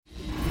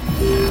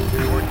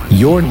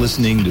You're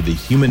listening to The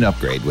Human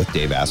Upgrade with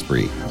Dave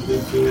Asprey.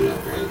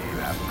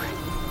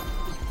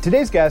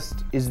 Today's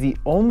guest is the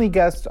only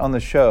guest on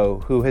the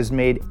show who has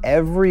made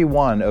every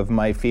one of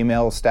my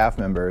female staff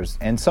members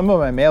and some of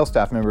my male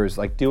staff members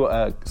like do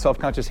a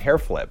self-conscious hair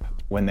flip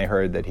when they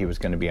heard that he was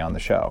going to be on the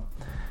show.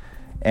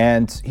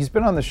 And he's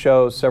been on the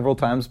show several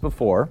times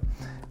before.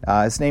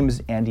 His name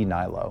is Andy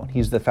Hnilo.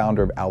 He's the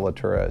founder of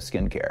Alitura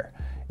Skincare.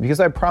 Because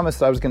I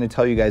promised I was going to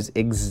tell you guys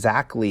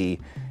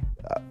exactly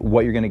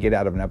what you're going to get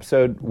out of an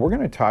episode, we're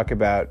going to talk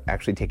about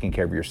actually taking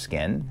care of your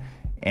skin,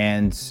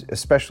 and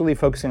especially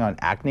focusing on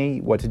acne,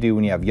 what to do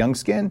when you have young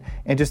skin,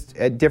 and just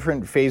at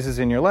different phases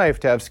in your life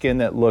to have skin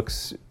that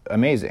looks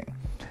amazing.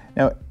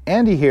 Now,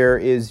 Andy here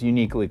is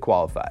uniquely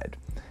qualified.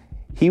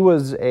 He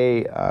was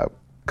a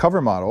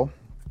cover model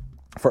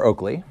for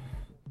Oakley.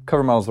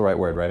 Cover model is the right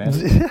word, right,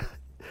 Andy?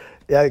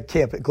 Yeah,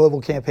 global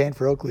campaign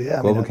for Oakley.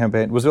 Yeah, global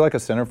campaign. Was there like a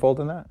centerfold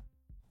in that?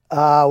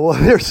 Well,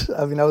 I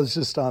was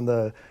just on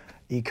the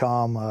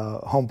e-com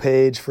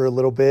homepage for a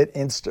little bit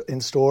in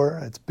store.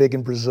 It's big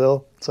in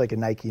Brazil. It's like a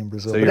Nike in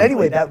Brazil. But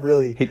anyway, that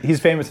really... He's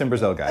famous in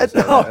Brazil, guys.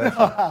 No,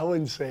 I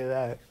wouldn't say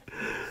that.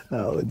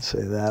 No, I wouldn't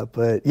say that.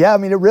 But yeah, I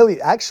mean, it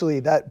really, actually,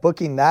 that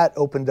booking that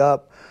opened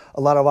up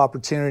a lot of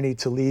opportunity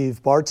to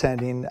leave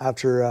bartending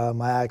after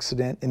my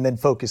accident and then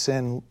focus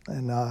in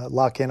and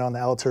lock in on the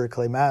Alitura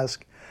clay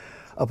mask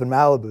up in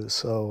Malibu.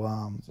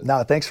 So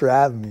no, thanks for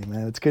having me,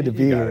 man. It's good to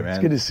be here. It's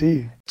good to see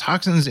you.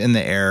 Toxins in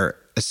the air,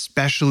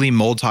 especially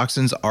mold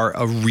toxins, are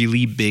a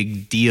really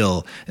big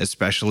deal,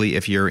 especially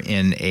if you're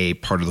in a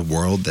part of the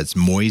world that's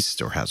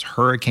moist or has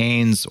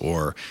hurricanes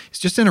or it's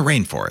just in a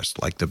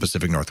rainforest like the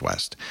Pacific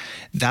Northwest.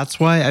 That's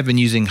why I've been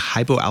using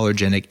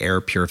hypoallergenic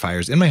air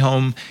purifiers in my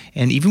home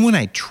and even when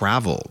I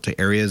travel to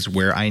areas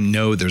where I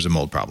know there's a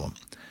mold problem.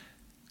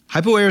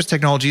 HypoAir's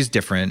technology is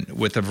different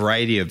with a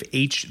variety of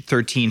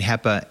H13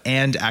 HEPA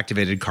and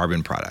activated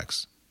carbon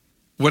products.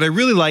 What I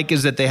really like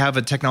is that they have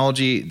a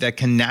technology that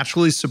can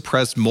naturally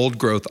suppress mold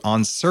growth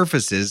on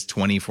surfaces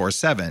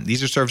 24/7.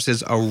 These are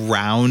surfaces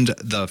around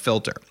the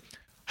filter.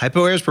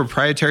 HypoAir's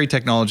proprietary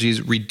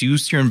technologies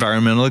reduce your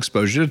environmental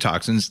exposure to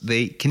toxins.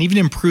 They can even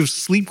improve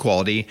sleep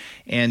quality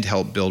and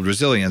help build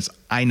resilience.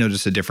 I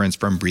notice a difference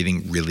from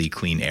breathing really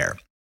clean air.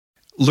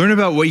 Learn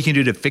about what you can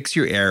do to fix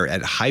your air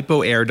at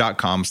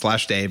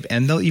hypoair.com/Dave,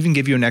 and they'll even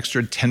give you an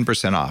extra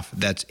 10% off.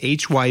 That's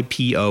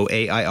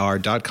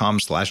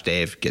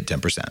hypoair.com/Dave. Get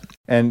 10%.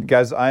 And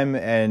guys, I'm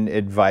an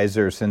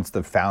advisor since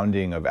the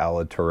founding of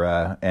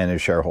Alitura and a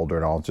shareholder,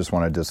 and I'll just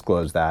want to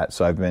disclose that.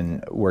 So I've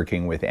been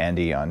working with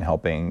Andy on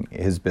helping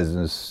his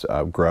business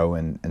grow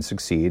and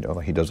succeed.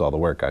 Although he does all the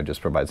work, I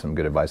just provide some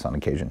good advice on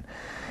occasion.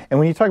 And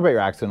when you talk about your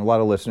accident, a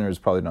lot of listeners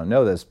probably don't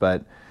know this,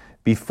 but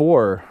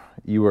before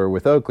you were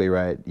with Oakley,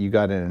 right? You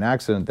got in an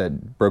accident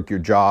that broke your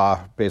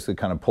jaw, basically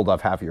kind of pulled off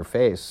half of your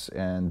face.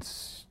 And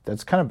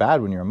that's kind of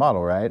bad when you're a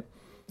model, right?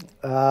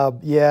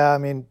 Yeah, I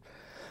mean,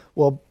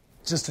 well,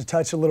 just to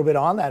touch a little bit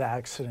on that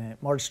accident,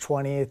 March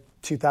 20th,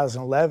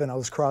 2011, I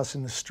was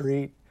crossing the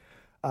street,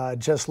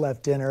 just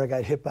left dinner. I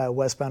got hit by a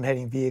westbound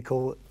heading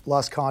vehicle,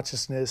 lost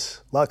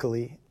consciousness,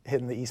 luckily,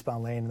 hitting the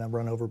eastbound lane and then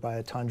run over by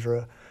a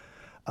Tundra.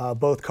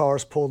 Both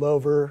cars pulled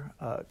over,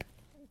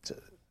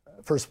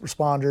 first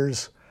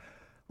responders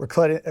were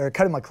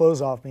cutting my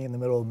clothes off me in the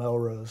middle of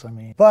Melrose.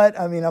 But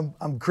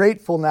I'm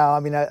grateful now.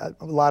 A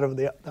lot of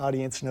the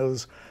audience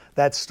knows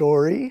that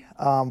story,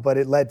 but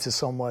it led to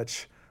so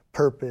much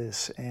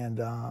purpose and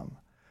I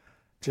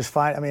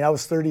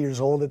was 30 years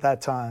old at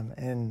that time,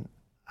 and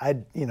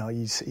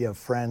you have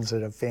friends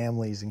that have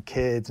families and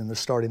kids, and they're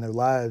starting their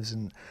lives,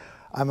 and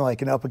I'm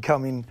like an up and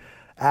coming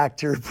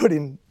actor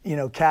putting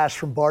cash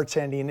from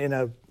bartending in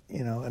a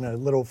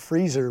little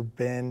freezer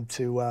bin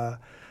to.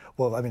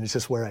 It's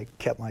just where I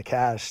kept my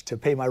cash to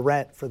pay my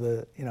rent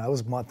for I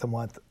was month to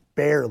month,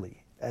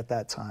 barely at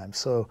that time.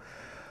 So,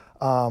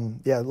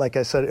 like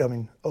I said,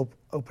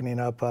 opening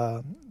up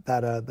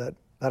that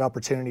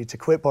opportunity to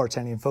quit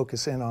bartending and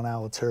focus in on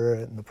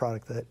Alitura and the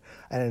product that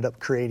I ended up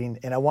creating.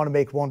 And I want to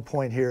make one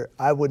point here.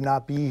 I would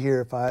not be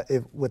here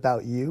if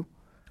without you.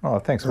 Oh,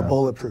 thanks, man.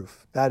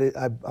 Bulletproof.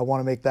 I want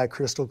to make that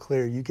crystal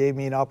clear. You gave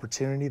me an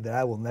opportunity that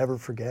I will never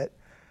forget.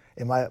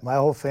 And my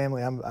whole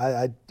family,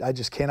 I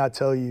just cannot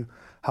tell you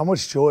how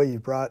much joy you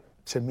brought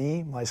to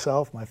me,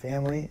 myself, my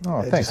family,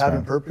 thanks, just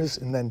having man. purpose.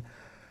 And then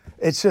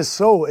it's just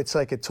it's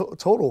like a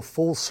total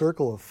full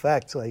circle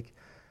effect. Like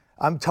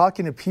I'm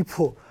talking to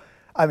people.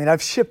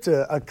 I've shipped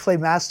a clay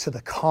mask to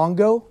the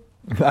Congo.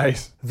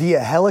 Nice. Via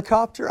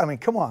helicopter.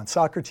 Come on,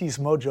 Socrates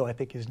Mojo, I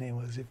think his name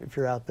was. If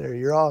you're out there,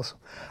 you're awesome.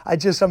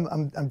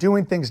 I'm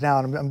doing things now,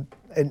 and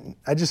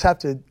I just have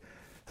to.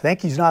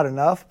 Thank you's not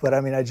enough, but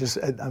I'm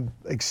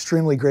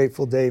extremely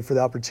grateful, Dave, for the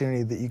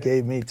opportunity that you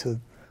gave me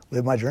to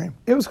live my dream.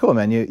 It was cool,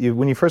 man. You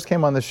when you first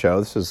came on the show,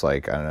 this was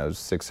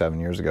 6, 7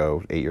 years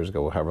ago, 8 years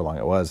ago, however long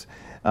it was.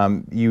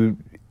 You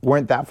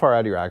weren't that far out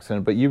of your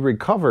accident, but you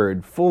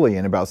recovered fully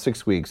in about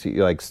 6 weeks.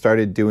 You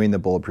started doing the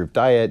bulletproof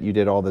diet. You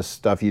did all this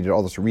stuff. You did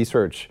all this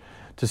research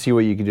to see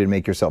what you could do to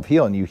make yourself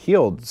heal. And you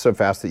healed so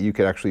fast that you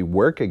could actually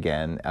work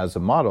again as a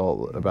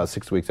model about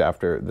 6 weeks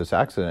after this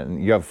accident.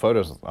 And you have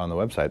photos on the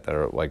website that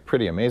are like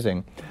pretty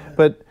amazing.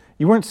 But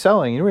you weren't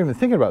selling, you weren't even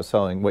thinking about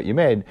selling what you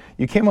made.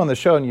 You came on the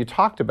show and you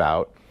talked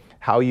about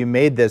how you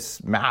made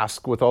this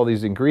mask with all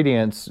these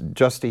ingredients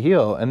just to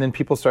heal. And then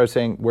people started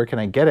saying, where can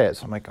I get it?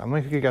 So I'm like, I'm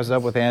going to hook you guys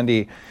up with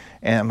Andy.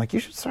 And I'm like, you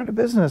should start a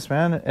business,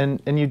 man.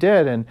 And you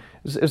did. And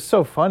it's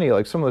so funny.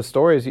 Like some of the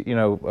stories,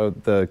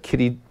 the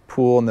kiddie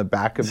pool in the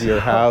back of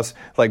your house,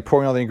 like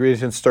pouring all the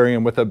ingredients and stirring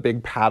them with a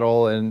big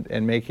paddle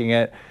and making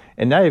it.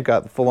 And now you've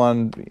got full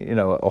on,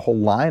 a whole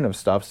line of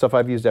stuff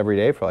I've used every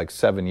day for like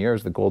 7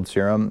 years, the gold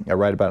serum. I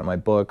write about it in my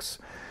books.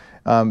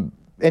 And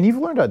you've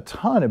learned a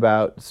ton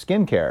about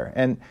skincare.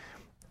 And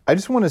I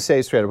just want to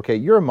say straight up, okay,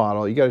 you're a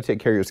model, you got to take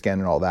care of your skin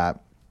and all that.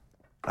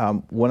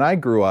 When I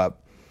grew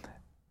up,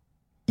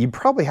 you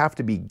probably have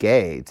to be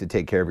gay to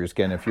take care of your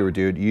skin if you were a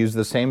dude. You use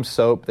the same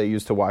soap they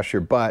use to wash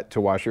your butt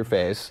to wash your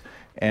face.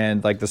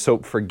 And like the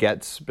soap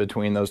forgets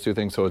between those two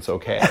things, so it's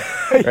okay,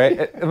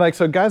 right? And like,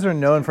 so guys are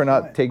known for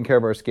not taking care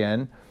of our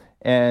skin.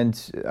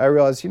 And I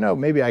realized,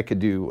 maybe I could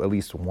do at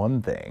least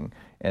one thing.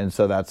 And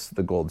so that's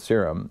the gold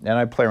serum. And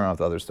I play around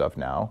with other stuff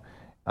now.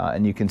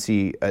 And you can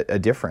see a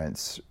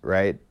difference,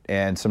 right?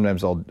 And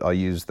sometimes I'll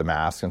use the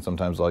mask, and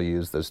sometimes I'll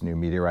use this new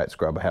Meteoric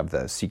scrub. I have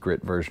the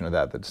secret version of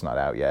that that's not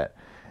out yet.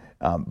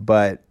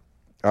 But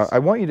I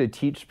want you to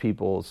teach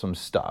people some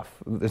stuff.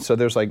 So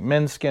there's like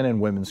men's skin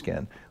and women's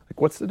skin.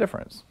 Like, what's the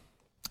difference?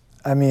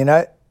 I mean,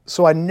 I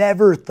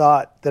never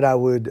thought that I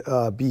would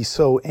be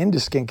so into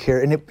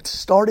skincare, and it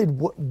started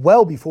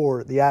well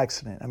before the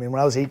accident. I mean, when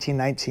I was 18,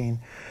 19,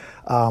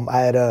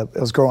 I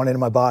was growing into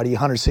my body,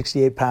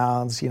 168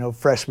 pounds,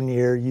 freshman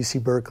year,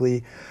 UC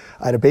Berkeley.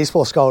 I had a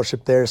baseball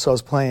scholarship there, so I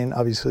was playing,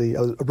 obviously,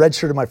 I was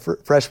redshirted my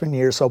freshman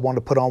year, so I wanted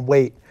to put on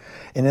weight.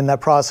 And in that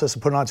process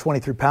of putting on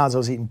 23 pounds, I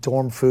was eating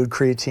dorm food,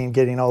 creatine,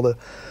 getting all the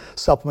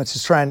supplements,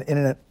 just trying in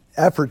an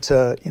effort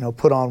to,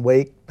 put on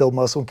weight, build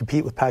muscle, and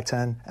compete with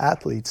Pac-10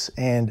 athletes.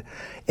 And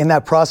in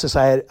that process,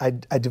 I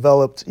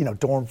developed,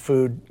 dorm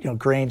food,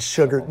 grains,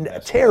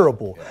 sugar,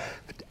 terrible.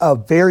 A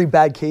very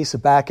bad case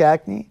of back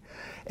acne.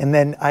 And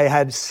then I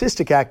had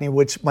cystic acne,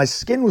 which my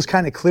skin was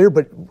kind of clear,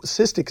 but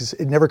cystic,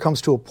 it never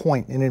comes to a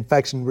point in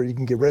infection where you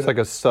can get rid of it. It's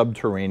like a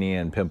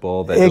subterranean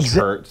pimple that just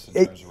hurts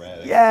and turns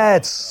red. Yeah,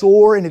 it's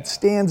sore and it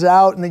stands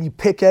out, and then you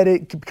pick at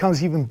it, it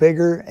becomes even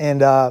bigger.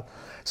 And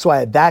so I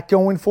had that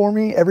going for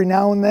me every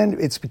now and then.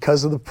 It's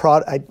because of the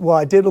product.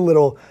 I did a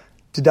little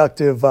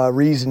deductive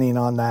reasoning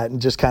on that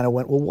and just kind of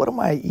went, well, what am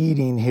I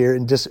eating here?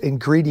 And just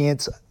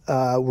ingredients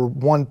were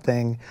one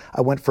thing.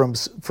 I went from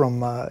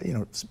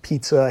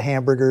pizza,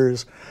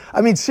 hamburgers.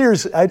 I mean,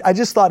 seriously, I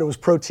just thought it was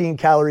protein,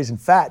 calories, and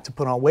fat to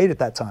put on weight at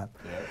that time.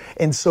 Yeah.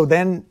 And so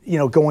then,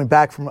 going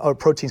back from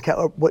proteins,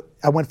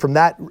 I went from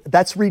that.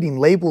 That's reading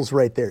labels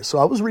right there. So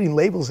I was reading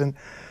labels and,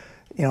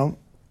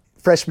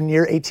 freshman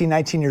year, 18,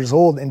 19 years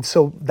old. And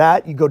so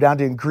that you go down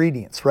to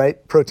ingredients,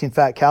 right? Protein,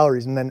 fat,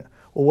 calories, and then,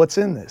 well, what's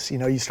in this?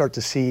 You start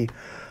to see,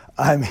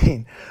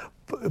 partially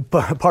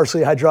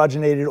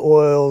hydrogenated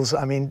oils.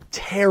 I mean,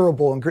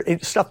 terrible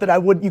stuff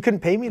that you couldn't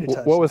pay me to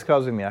touch. What was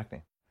causing the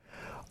acne?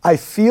 I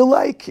feel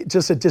like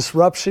just a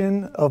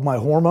disruption of my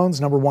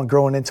hormones, number one,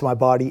 growing into my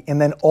body. And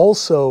then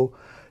also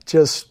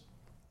just,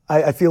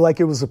 I feel like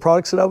it was the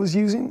products that I was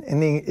using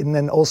and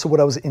then also what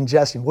I was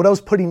ingesting. What I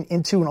was putting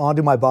into and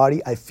onto my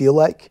body, I feel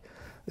like,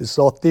 this is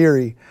all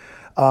theory,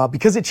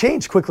 because it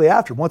changed quickly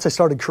after. Once I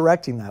started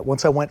correcting that,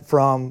 once I went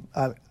from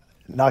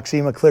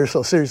Noxzema, Clear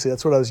Cell, seriously,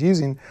 that's what I was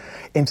using,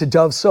 into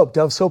Dove soap.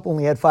 Dove soap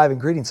only had 5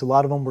 ingredients. A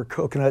lot of them were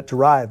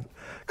coconut-derived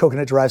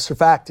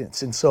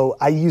surfactants. And so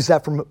I used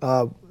that from,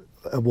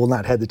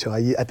 not head to toe.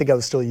 I think I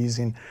was still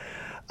using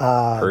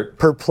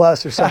Pert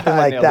Plus or something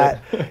like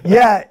that.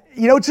 Yeah,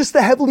 just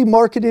the heavily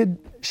marketed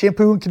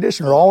shampoo and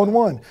conditioner all in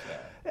one.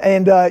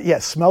 And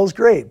it smells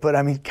great. But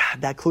I mean,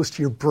 God, that close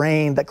to your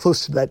brain, that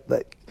close to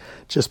that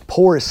just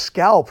porous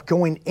scalp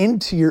going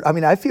into your,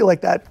 I feel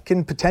like that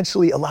can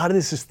potentially, a lot of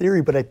this is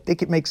theory, but I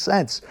think it makes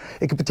sense.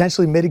 It could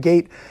potentially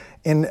mitigate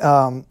and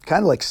kind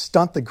of like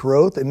stunt the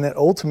growth, and then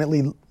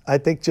ultimately, I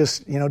think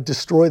just,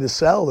 destroy the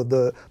cell of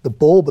the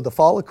bulb of the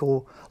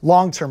follicle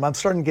long term. I'm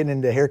starting to get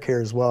into hair care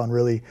as well and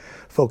really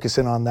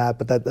focusing on that,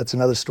 but that's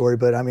another story.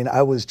 But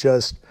I was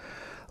just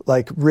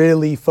like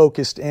really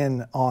focused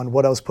in on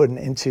what I was putting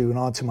into and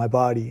onto my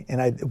body.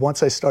 And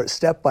once I start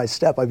step by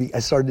step, I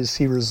started to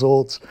see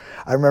results.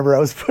 I remember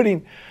I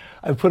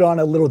put on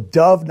a little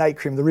Dove night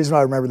cream. The reason why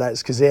I remember that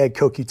is because they had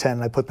CoQ10,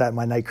 and I put that in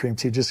my night cream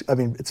too.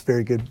 It's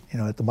very good,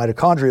 at the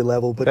mitochondria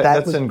level. But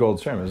that's in gold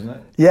serum, isn't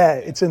it? Yeah,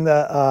 it's in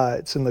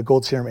the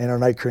gold serum in our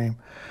night cream.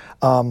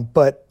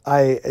 But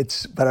I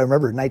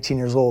remember 19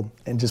 years old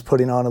and just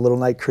putting on a little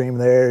night cream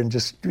there and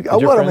just I'm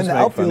in the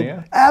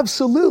outfield.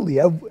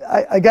 Absolutely,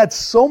 I got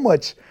so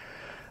much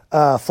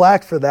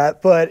flack for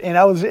that, and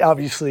I was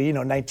obviously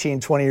 19,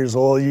 20 years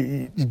old.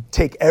 You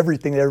take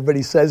everything that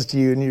everybody says to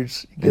you, and you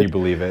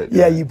believe it.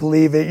 Yeah, you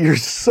believe it. You're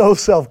so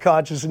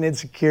self-conscious and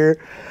insecure.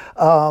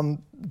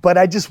 but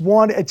I just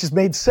wanted, it just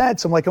made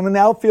sense. I'm like, I'm in the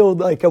outfield,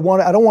 like I'm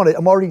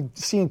already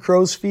seeing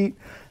crow's feet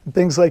and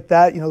things like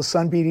that,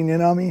 sun beating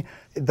in on me.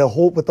 The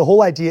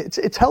whole idea,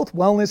 it's health,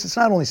 wellness. It's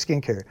not only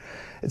skincare.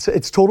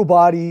 It's total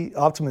body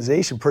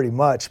optimization pretty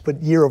much,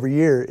 but year over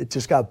year, it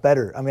just got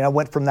better. I mean, I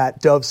went from that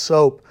Dove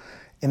soap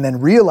and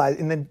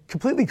then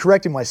completely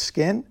correcting my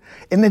skin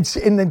and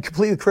then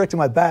completely correcting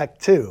my back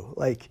too.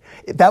 Like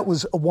that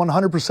was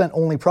 100%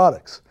 only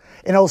products,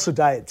 and also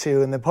diet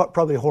too. And then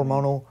probably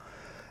hormonal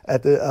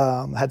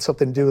had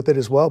something to do with it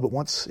as well. But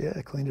once,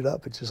 I cleaned it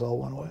up, it just all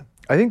went away.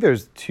 I think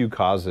there's two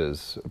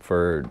causes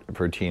for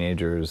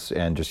teenagers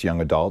and just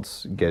young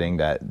adults getting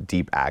that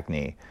deep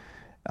acne.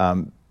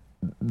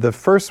 The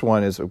first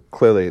one is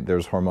clearly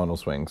there's hormonal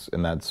swings,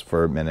 and that's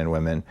for men and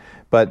women.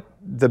 But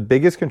the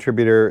biggest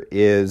contributor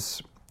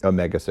is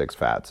omega-6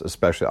 fats,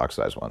 especially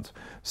oxidized ones.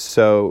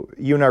 So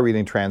you and I are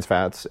eating trans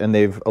fats, and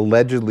they've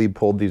allegedly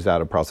pulled these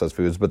out of processed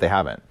foods, but they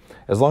haven't.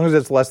 As long as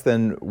it's less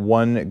than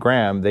 1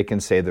 gram, they can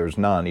say there's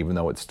none, even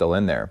though it's still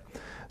in there.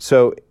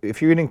 So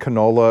if you're eating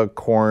canola,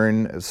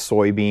 corn,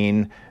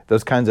 soybean,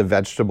 those kinds of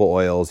vegetable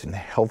oils and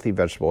healthy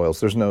vegetable oils,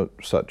 there's no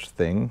such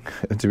thing,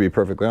 to be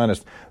perfectly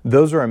honest.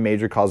 Those are a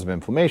major cause of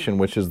inflammation,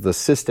 which is the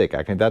cystic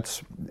acne.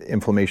 That's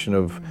inflammation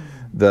of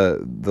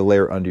the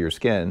layer under your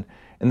skin.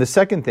 And the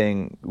second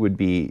thing would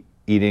be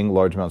eating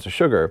large amounts of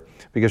sugar,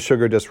 because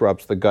sugar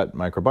disrupts the gut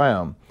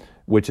microbiome,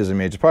 which is a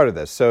major part of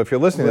this. So if you're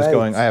listening to this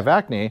going, I have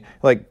acne,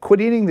 like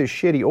quit eating the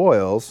shitty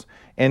oils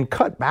and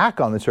cut back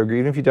on the sugar,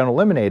 even if you don't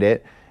eliminate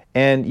it.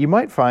 And you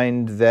might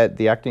find that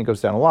the acne goes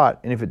down a lot.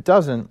 And if it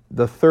doesn't,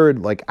 the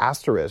third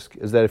asterisk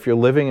is that if you're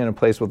living in a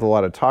place with a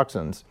lot of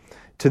toxins,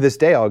 to this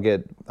day I'll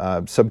get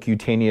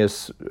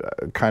subcutaneous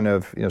kind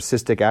of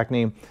cystic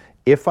acne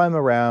if I'm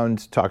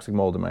around toxic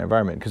mold in my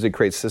environment, because it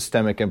creates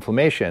systemic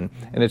inflammation,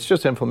 and it's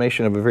just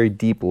inflammation of a very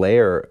deep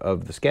layer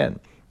of the skin.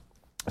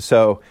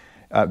 So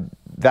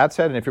that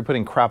said, and if you're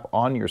putting crap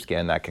on your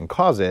skin, that can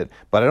cause it,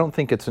 but I don't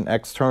think it's an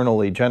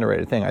externally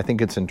generated thing. I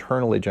think it's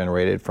internally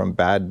generated from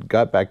bad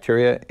gut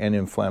bacteria and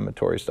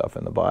inflammatory stuff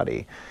in the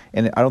body.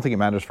 And I don't think it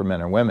matters for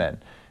men or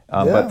women.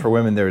 But for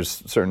women,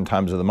 there's certain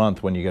times of the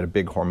month when you get a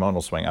big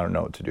hormonal swing. I don't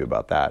know what to do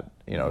about that.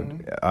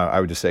 I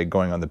would just say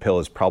going on the pill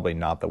is probably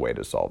not the way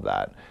to solve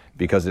that,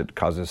 because it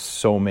causes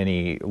so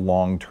many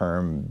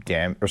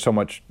so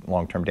much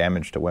long-term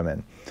damage to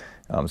women.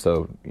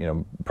 So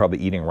probably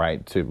eating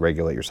right to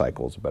regulate your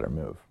cycle is a better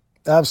move.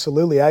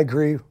 Absolutely, I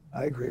agree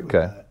with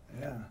that.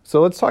 Yeah.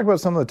 So let's talk about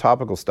some of the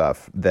topical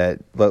stuff that,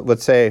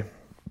 let's say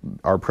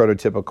our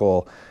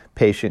prototypical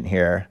patient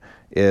here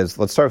is,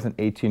 let's start with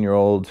an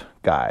 18-year-old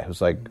guy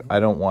who's like, I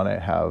don't want to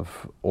have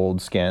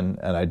old skin,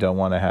 and I don't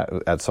want to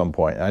have, at some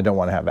point, I don't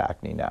want to have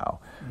acne now.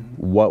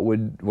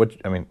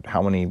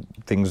 How many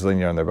things in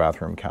their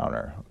bathroom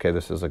counter? Okay,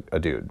 this is a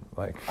dude.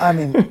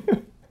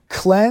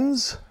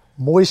 Cleanse,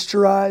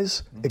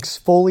 moisturize,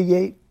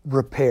 exfoliate,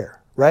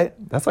 repair, right?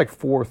 That's like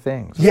 4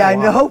 things. Yeah, I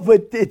know,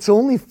 but it's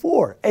only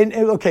 4. And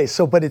okay,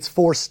 so but it's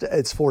 4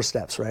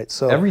 steps, right?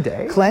 So every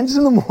day? Cleanse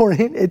in the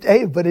morning.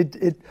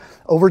 It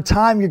over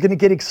time you're going to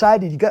get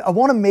excited. I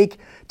want to make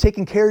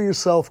taking care of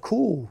yourself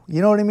cool.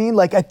 You know what I mean?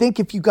 Like, I think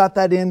if you got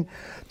that in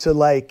to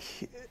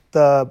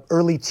the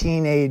early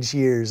teenage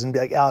years and be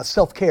like,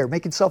 self-care,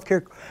 making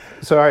self-care.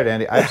 So all right,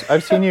 Andy,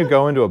 I've seen you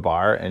go into a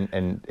bar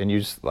and you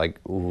just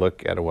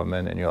look at a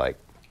woman and you're like,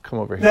 come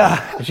over here.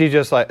 Yeah. And she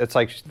just it's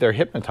like they're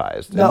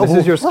hypnotized. No, this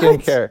is your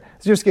skincare.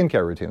 This is your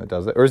skincare routine that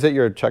does it, or is it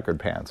your checkered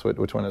pants?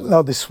 Which one is it?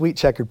 No, the sweet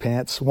checkered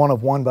pants. 1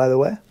 of 1, by the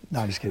way. No,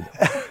 I'm just kidding.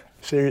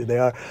 Sure, they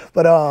are.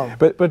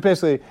 But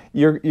basically,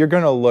 you're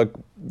going to look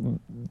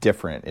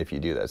different if you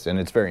do this, and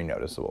it's very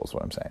noticeable. Is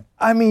what I'm saying.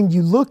 I mean,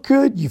 you look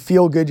good, you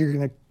feel good. You're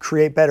going to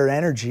create better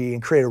energy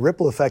and create a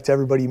ripple effect to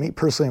everybody you meet,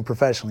 personally and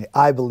professionally.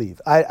 I believe.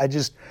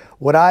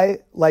 What I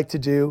like to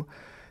do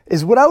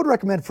is what I would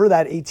recommend for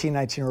that 18,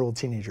 19-year-old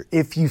teenager.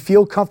 If you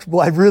feel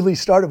comfortable, I really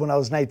started when I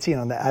was 19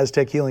 on the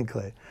Aztec Healing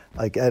Clay.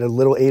 I had a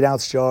little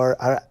 8-ounce jar.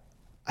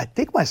 I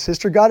think my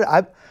sister got it.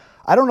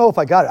 I don't know if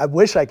I got it. I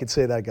wish I could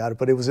say that I got it,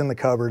 but it was in the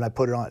cupboard and I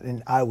put it on,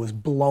 and I was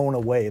blown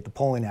away at the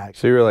polling action.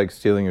 So you were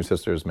stealing your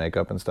sister's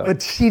makeup and stuff?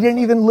 But she didn't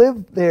even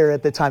live there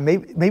at the time.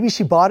 Maybe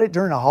she bought it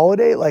during a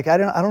holiday. I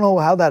don't know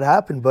how that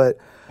happened, but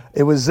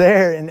it was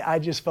there, and I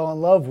just fell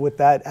in love with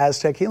that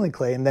Aztec Healing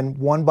Clay. And then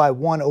one by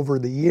one over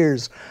the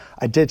years,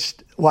 I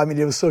ditched. Well,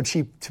 it was so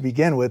cheap to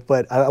begin with,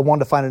 but I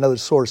wanted to find another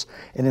source.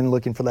 And in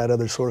looking for that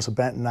other source of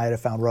bentonite, I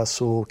found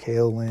Russell,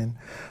 kaolin,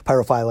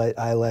 pyrophyllite,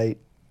 iolite.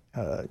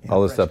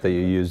 All the stuff that you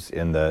use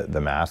in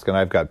the mask. And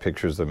I've got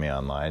pictures of me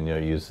online,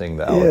 using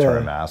the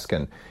Alatura mask.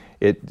 And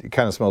it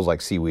kind of smells like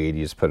seaweed.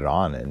 You just put it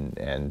on,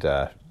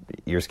 and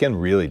your skin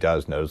really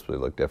does noticeably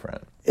look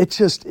different. It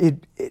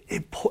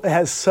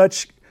has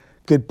such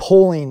good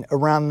pulling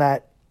around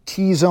that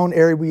T-zone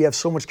area where you have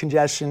so much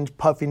congestion,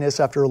 puffiness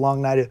after a long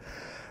night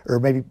or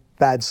maybe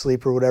bad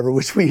sleep or whatever,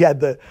 which we had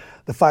the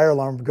fire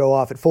alarm go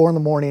off at 4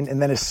 a.m.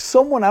 and then if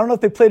someone, I don't know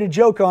if they played a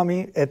joke on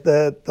me, at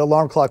the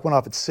alarm clock went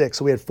off at 6,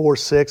 so we had 4,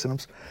 6, and I'm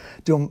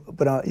doing,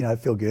 but I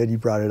feel good. You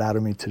brought it out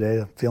of me today.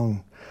 I'm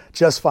feeling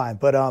just fine.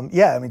 But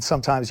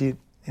sometimes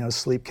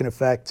Sleep can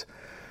affect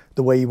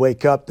the way you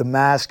wake up. The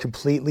mask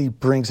completely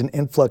brings an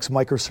influx of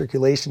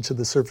microcirculation to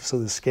the surface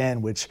of the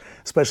skin, which,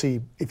 especially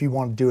if you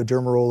want to do a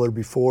derma roller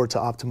before to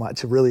optimize,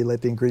 to really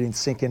let the ingredients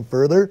sink in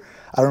further.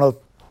 I don't know if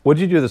What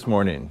did you do this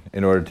morning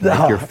in order to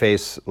make your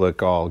face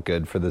look all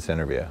good for this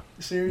interview?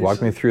 Seriously?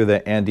 Walk me through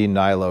the Andy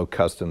Hnilo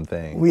custom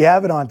thing. We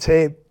have it on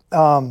tape.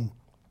 So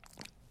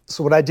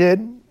what I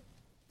did,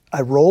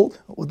 I rolled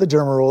with the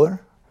derma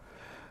roller,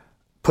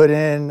 put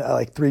in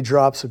like 3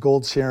 drops of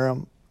gold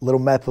serum, a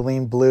little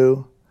methylene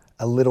blue,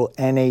 a little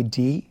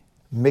NAD,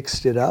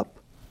 mixed it up,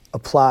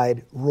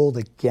 applied, rolled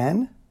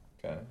again,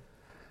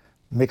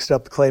 mixed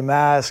up the clay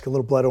mask, a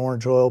little blood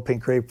orange oil,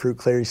 pink grapefruit,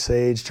 clary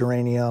sage,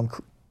 geranium,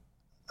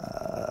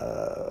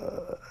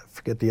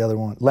 forget the other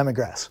one,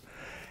 lemongrass.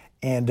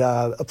 And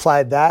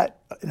applied that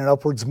in an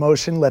upwards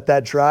motion, let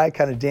that dry,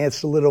 kind of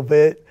danced a little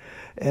bit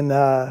in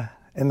the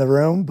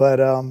room. But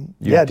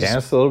you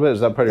danced a little bit?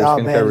 Is that part of your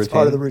skincare routine? It's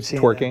part of the routine.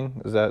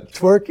 Twerking? Is that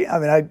twerking? I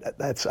mean, I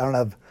don't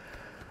have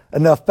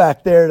enough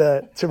back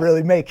there to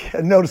really make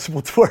a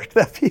noticeable twerk.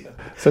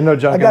 So no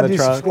junk in the trunk? I got to do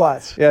some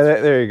squats. Yeah,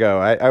 there you go.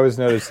 I was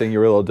noticing you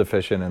were a little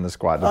deficient in the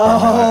squat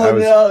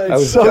department.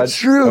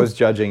 True. I was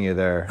judging you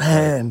there.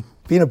 Man,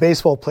 being a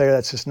baseball player,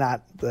 that's just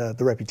not the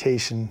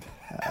reputation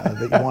that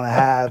you want to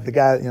have. The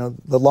guy,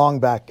 the long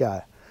back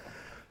guy.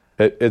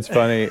 It's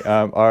funny.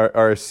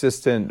 Our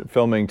assistant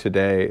filming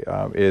today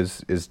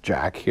is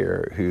Jack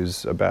here,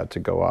 who's about to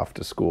go off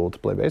to school to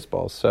play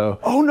baseball. So.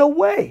 Oh, no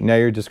way. Now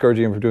you're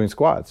discouraging him from doing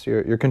squats.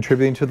 You're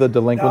contributing to the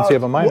delinquency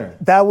of a minor.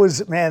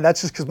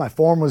 That's just because my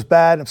form was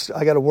bad.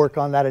 I got to work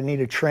on that. I need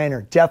a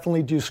trainer.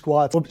 Definitely do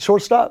squats.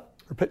 Shortstop?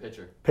 Or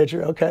pitcher.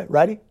 Pitcher, okay.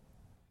 Righty?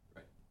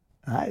 Right.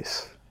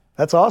 Nice.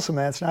 That's awesome,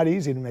 man. It's not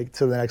easy to make it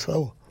to the next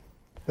level.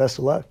 Best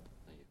of luck.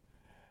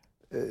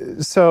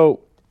 So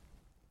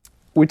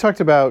we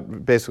talked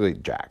about basically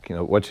Jack,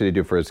 what should he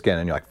do for his skin?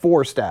 And you're like,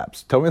 4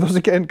 steps. Tell me those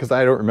again, because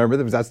I don't remember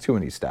them, because that's too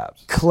many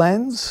steps.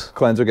 Cleanse.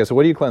 Okay, so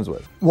what do you cleanse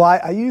with? Well,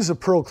 I use a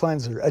Pearl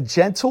cleanser. A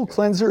gentle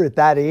cleanser at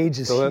that age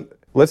is... So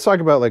let's talk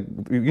about,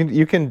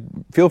 you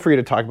can feel free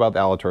to talk about the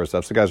Alator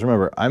stuff. So guys,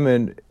 remember, I'm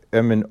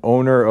an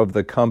owner of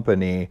the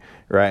company,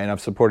 right? And I'm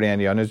supporting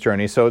Andy on his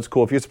journey. So it's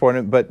cool if you support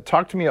him. But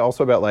talk to me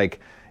also about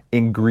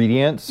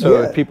ingredients.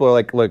 So if people are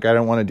like, look, I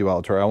don't want to do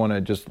Alator. I want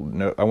to just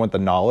know, I want the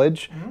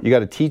knowledge. Mm-hmm. You got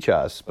to teach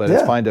us, but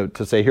it's fine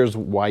to say, here's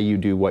why you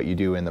do what you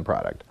do in the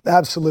product.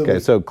 Absolutely. Okay,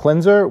 so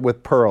cleanser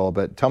with Pearl,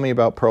 but tell me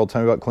about Pearl,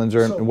 tell me about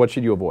cleanser, and what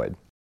should you avoid?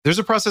 There's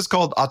a process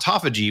called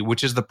autophagy,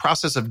 which is the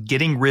process of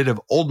getting rid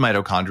of old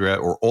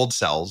mitochondria or old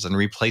cells and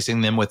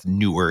replacing them with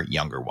newer,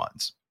 younger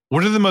ones.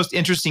 One of the most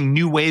interesting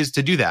new ways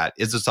to do that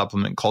is a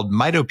supplement called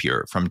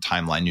Mitopure from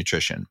Timeline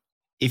Nutrition.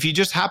 If you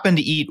just happen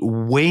to eat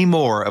way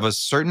more of a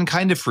certain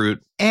kind of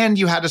fruit and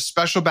you had a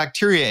special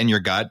bacteria in your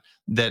gut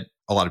that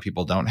a lot of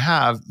people don't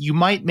have, you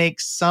might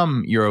make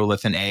some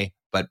urolithin A,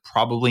 but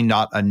probably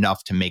not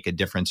enough to make a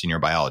difference in your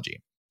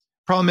biology.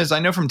 Problem is, I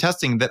know from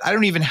testing that I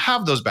don't even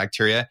have those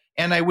bacteria,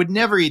 and I would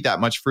never eat that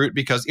much fruit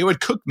because it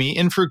would cook me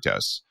in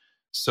fructose.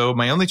 So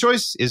my only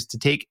choice is to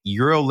take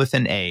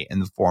urolithin A in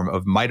the form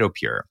of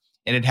Mitopure,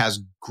 and it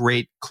has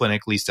great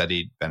clinically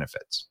studied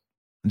benefits.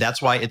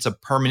 That's why it's a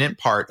permanent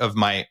part of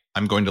my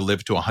I'm going to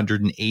live to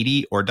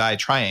 180 or die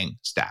trying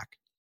stack.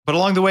 But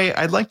along the way,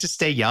 I'd like to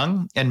stay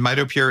young, and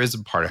Mitopure is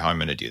a part of how I'm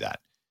going to do that.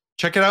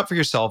 Check it out for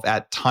yourself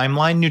at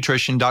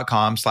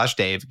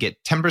timelinenutrition.com/Dave.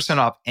 Get 10%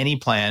 off any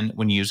plan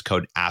when you use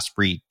code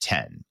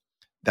ASPREY10.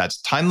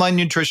 That's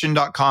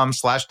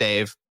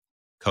timelinenutrition.com/Dave,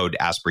 code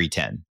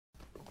ASPREY10.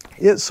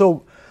 Yeah,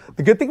 so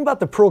the good thing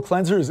about the Pearl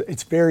cleanser is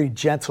it's very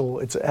gentle.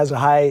 It has a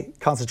high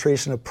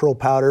concentration of Pearl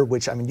powder,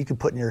 which, you can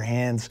put in your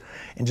hands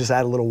and just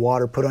add a little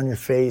water, put on your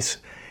face,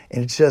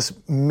 and it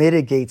just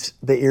mitigates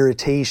the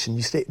irritation.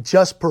 You stay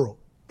just Pearl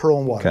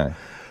and water. Okay.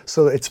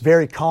 So it's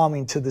very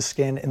calming to the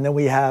skin. And then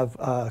we have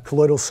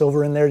colloidal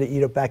silver in there to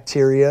eat up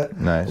bacteria.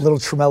 Nice. A little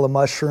tremella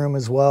mushroom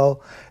as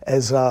well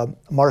as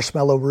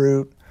marshmallow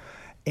root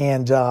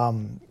and a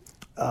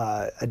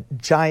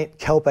giant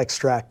kelp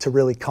extract to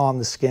really calm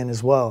the skin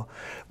as well.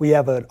 We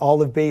have an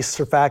olive-based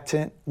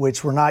surfactant,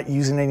 which we're not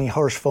using any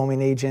harsh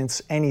foaming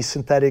agents, any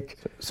synthetic.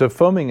 So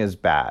foaming is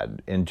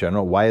bad in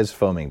general. Why is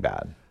foaming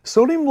bad?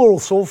 Sodium lauryl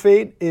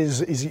sulfate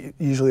is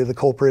usually the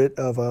culprit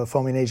of a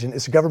foaming agent.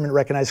 It's a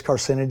government-recognized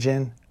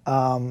carcinogen.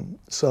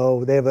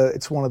 So they have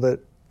it's one of the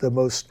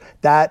most,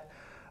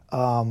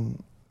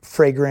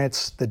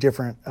 fragrance, the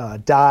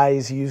different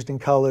dyes used in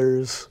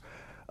colors,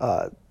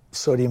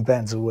 sodium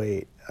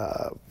benzoate,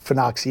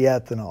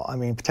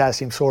 phenoxyethanol,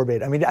 potassium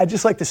sorbate. I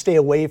just like to stay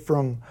away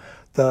from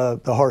the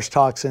harsh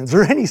toxins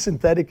or any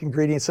synthetic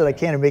ingredients that I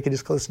can and make it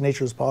as close to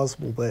nature as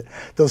possible. But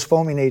those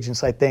foaming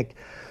agents, I think,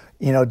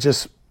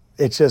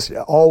 it just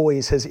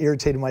always has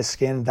irritated my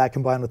skin. That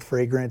combined with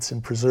fragrance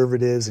and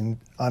preservatives and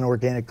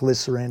unorganic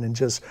glycerin and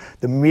just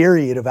the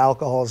myriad of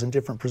alcohols and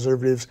different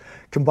preservatives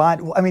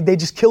combined, they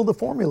just kill the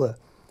formula.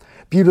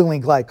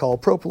 Butylene glycol,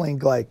 propylene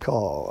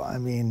glycol.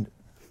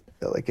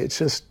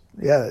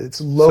 Yeah,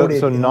 it's loaded.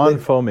 So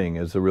non-foaming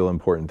is a real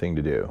important thing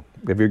to do.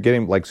 If you're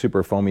getting like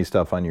super foamy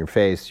stuff on your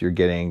face, you're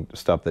getting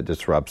stuff that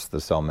disrupts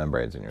the cell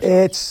membranes in your cells.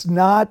 It's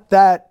not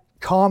that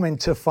common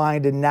to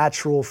find a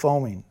natural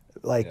foaming.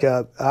 Like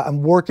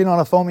I'm working on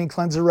a foaming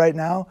cleanser right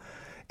now,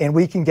 and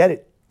we can get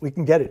it.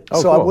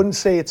 Oh, so cool. I wouldn't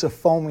say it's a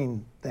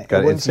foaming thing.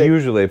 It's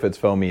usually, if it's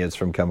foamy, it's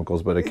from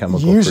chemicals, but a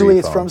chemical-free usually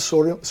it's foam. from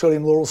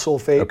sodium lauryl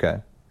sulfate. Okay.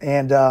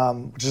 And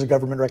which is a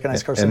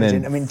government-recognized carcinogen. And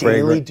then I mean,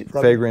 daily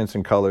fragrance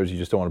and colors, you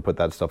just don't want to put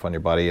that stuff on your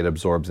body. It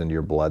absorbs into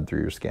your blood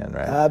through your skin,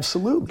 right?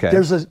 Absolutely. Okay.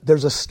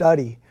 There's a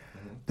study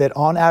that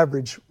on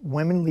average,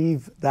 women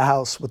leave the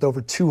house with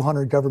over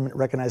 200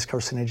 government-recognized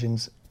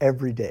carcinogens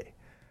every day.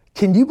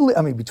 Can you believe,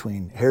 I mean,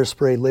 between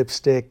hairspray,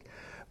 lipstick,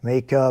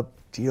 makeup,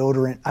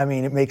 deodorant, I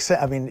mean, it makes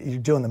sense. I mean, you're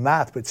doing the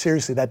math, but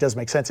seriously, that does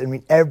make sense. I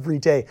mean, every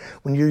day,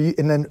 when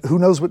and then who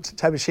knows what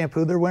type of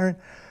shampoo they're wearing,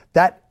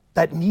 that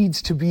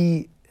needs to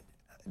be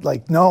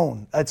like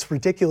known. That's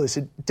ridiculous.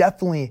 It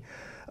definitely,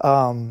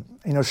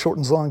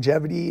 shortens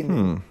longevity.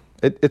 And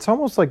It's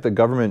almost like the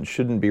government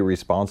shouldn't be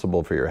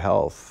responsible for your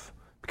health,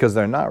 because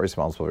they're not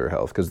responsible for your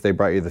health, because they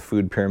brought you the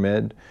food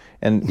pyramid.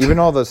 And even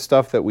all the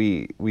stuff that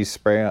we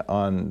spray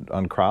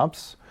on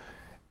crops,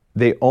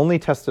 they only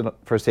test it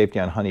for safety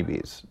on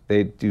honeybees.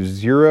 They do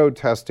zero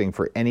testing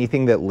for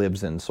anything that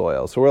lives in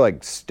soil. So we're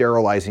like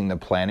sterilizing the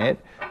planet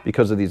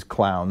because of these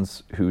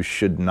clowns who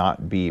should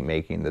not be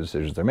making the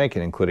decisions they're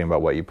making, including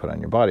about what you put on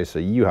your body. So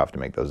you have to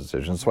make those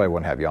decisions. That's why I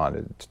want to have you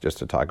on just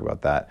to talk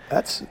about that.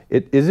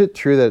 Is it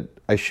true that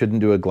I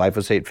shouldn't do a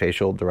glyphosate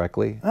facial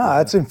directly? No,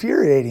 that's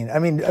infuriating. I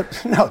mean,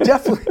 no,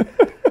 definitely.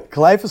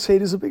 Glyphosate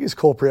is the biggest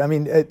culprit. I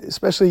mean,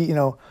 especially,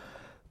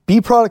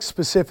 bee products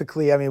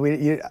specifically. I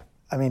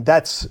mean,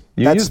 that's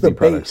use the bee base.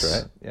 Products,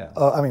 right? Yeah.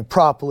 I mean,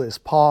 propolis,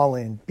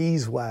 pollen,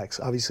 beeswax,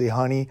 obviously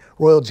honey,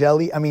 royal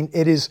jelly. I mean,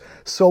 it is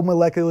so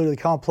molecularly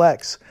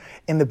complex.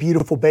 And the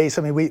beautiful base.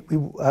 I mean, we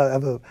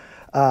have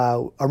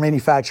our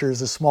manufacturer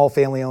is a small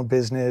family-owned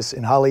business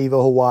in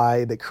Haleiwa,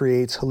 Hawaii, that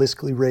creates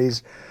holistically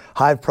raised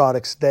hive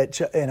products that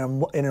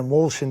an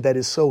emulsion that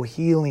is so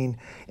healing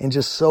and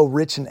just so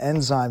rich in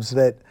enzymes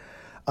that.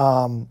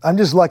 I'm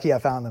just lucky I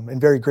found them and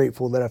very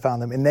grateful that I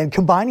found them. And then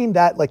combining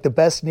that, like the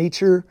best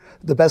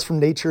from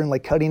nature and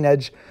like cutting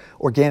edge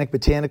organic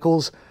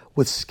botanicals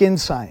with skin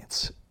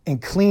science and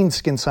clean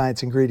skin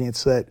science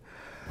ingredients that,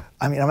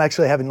 I mean, I'm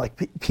actually having like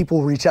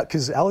people reach out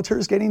because Alatur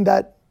is getting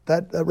that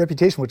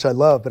reputation, which I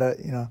love, but I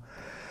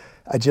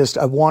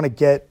want to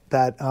get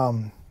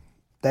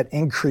that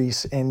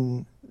increase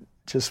in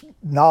just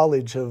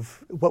knowledge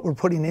of what we're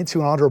putting into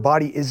and onto our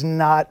body is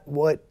not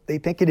what they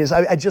think it is.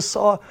 I just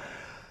saw,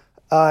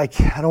 I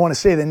don't want to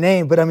say the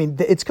name, but I mean,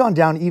 it's gone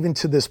down even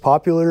to this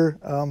popular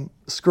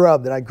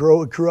scrub that I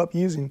grew up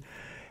using.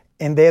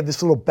 And they have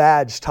this little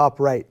badge top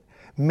right,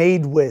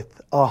 made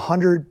with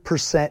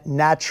 100%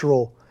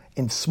 natural,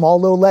 in small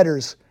little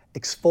letters,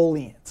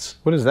 exfoliants.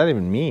 What does that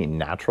even mean?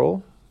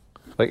 Natural?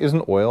 Like,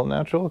 isn't oil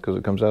natural because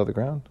it comes out of the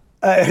ground?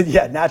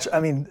 Yeah, natural. I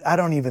mean, I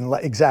don't even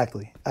like,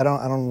 exactly. I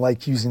don't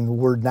like using the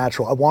word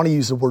natural. I want to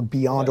use the word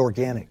beyond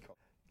organic.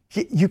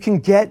 You can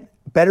get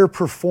better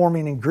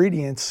performing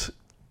ingredients.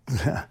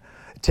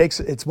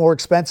 It's more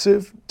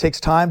expensive, takes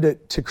time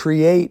to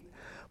create,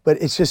 but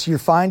it's just you're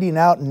finding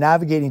out and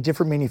navigating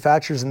different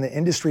manufacturers in the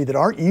industry that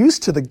aren't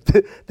used to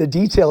the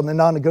detail and the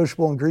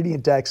non-negotiable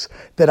ingredient decks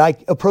that I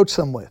approach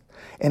them with.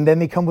 And then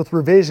they come with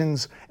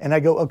revisions and I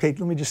go, okay,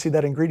 let me just see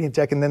that ingredient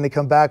deck. And then they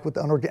come back with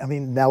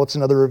now it's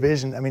another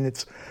revision. I mean,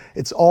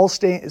 it's all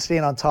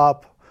staying on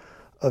top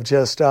of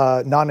just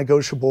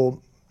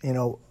non-negotiable,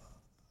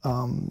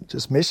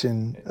 just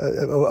mission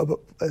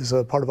as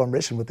a part of our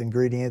mission with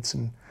ingredients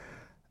and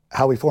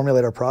how we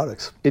formulate our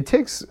products. It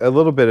takes a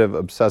little bit of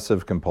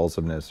obsessive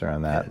compulsiveness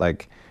around that.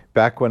 Like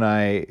back when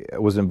I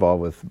was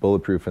involved with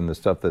Bulletproof and the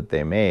stuff that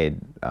they made,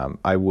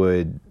 I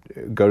would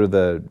go to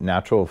the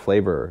natural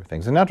flavor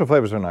things. And natural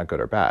flavors are not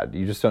good or bad.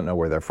 You just don't know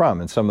where they're from.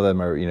 And some of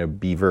them are,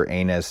 beaver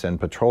anus and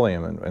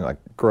petroleum and like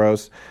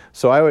gross.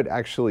 So I would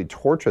actually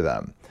torture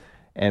them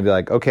and be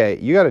like, okay,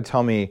 you got to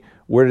tell me,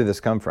 where did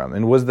this come from?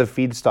 And was the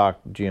feedstock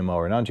GMO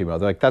or non-GMO?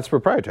 They're like, that's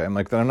proprietary. I'm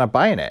like, then I'm not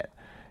buying it.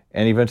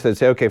 And eventually they'd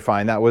say, okay,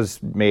 fine, that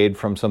was made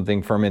from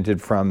something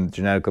fermented from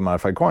genetically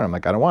modified corn. I'm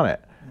like, I don't want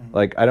it.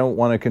 Like, I don't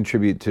want to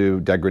contribute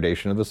to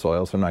degradation of the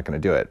soil, so I'm not going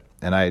to do it.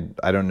 And I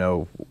don't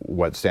know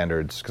what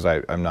standards, because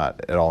I'm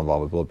not at all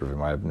involved with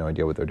Bulletproof. I have no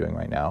idea what they're doing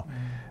right now.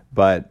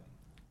 But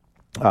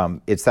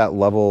it's that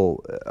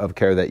level of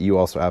care that you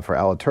also have for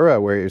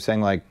Alatura, where you're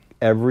saying, like,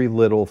 every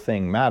little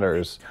thing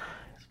matters.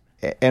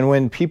 And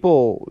when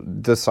people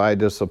decide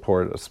to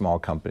support a small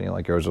company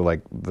like yours, or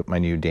like my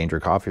new Danger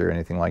Coffee or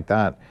anything like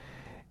that,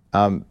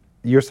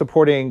 you're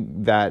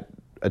supporting that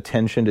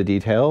attention to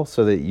detail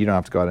so that you don't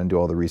have to go out and do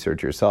all the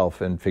research yourself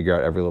and figure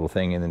out every little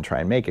thing and then try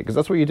and make it. Because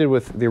that's what you did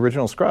with the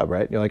original scrub,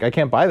 right? You're like, I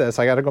can't buy this,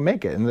 I got to go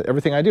make it. And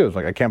everything I do is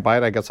like, I can't buy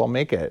it, I guess I'll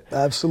make it.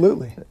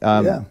 Absolutely.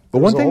 Yeah. But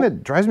one thing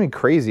that drives me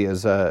crazy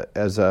as a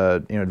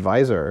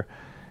advisor,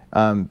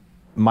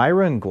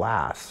 Myron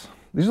glass.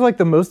 These are like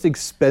the most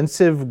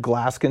expensive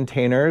glass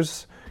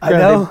containers I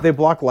know. They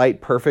block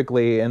light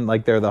perfectly, and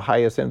like they're the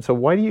highest end. So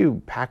why do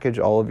you package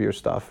all of your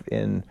stuff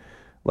in,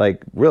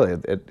 like, really,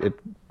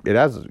 it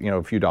has,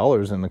 a few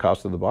dollars in the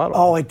cost of the bottle?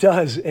 Oh, it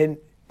does. And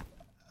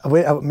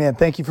man,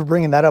 thank you for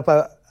bringing that up.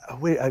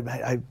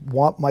 I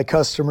want my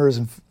customers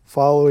and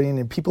following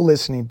and people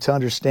listening to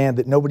understand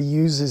that nobody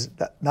uses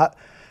that.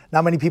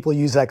 Not many people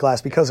use that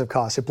glass because of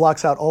cost. It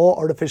blocks out all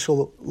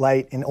artificial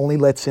light and only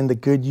lets in the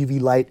good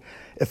UV light,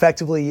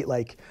 effectively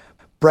like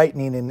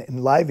brightening and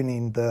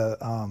enlivening the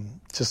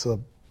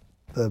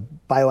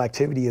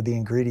bioactivity of the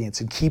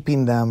ingredients and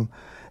keeping them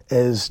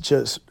as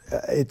just.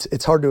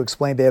 It's hard to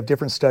explain. They have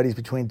different studies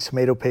between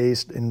tomato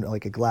paste and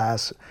like a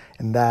glass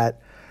and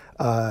that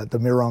the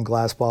Miron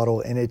glass bottle,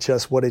 and it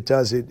just what it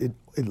does. It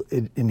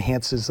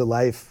enhances the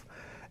life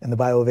and the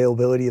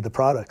bioavailability of the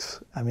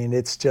products. I mean,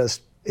 it's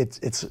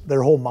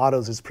their whole motto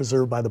is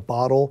preserved by the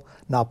bottle,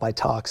 not by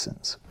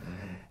toxins.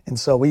 Mm-hmm. And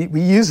so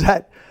we use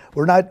that.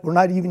 We're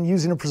not even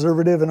using a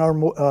preservative in our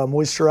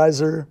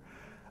moisturizer,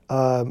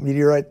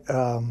 Meteoric,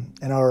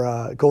 in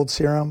our gold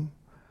serum.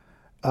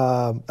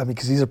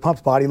 Because these are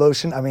pumped body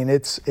lotion. I mean,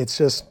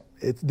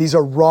 these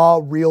are raw,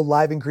 real,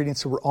 live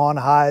ingredients that were on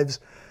hives.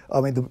 I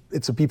mean,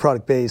 it's a bee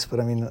product base, but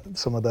I mean,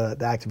 some of the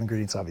active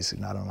ingredients obviously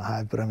not on a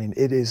hive. But I mean,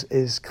 it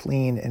is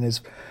clean and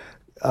is.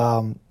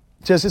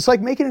 It's like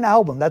making an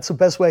album. That's the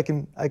best way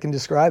I can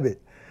describe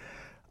it.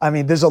 I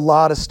mean, there's a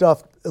lot of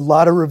stuff, a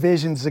lot of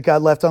revisions that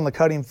got left on the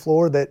cutting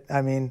floor. That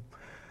I mean,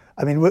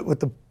 with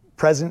the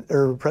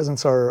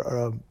presents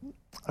our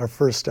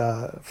first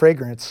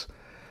fragrance,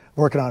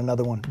 working on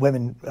another one,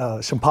 women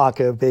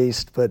Champaka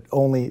based, but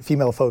only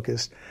female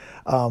focused.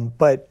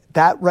 But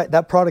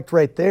that product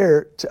right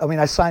there,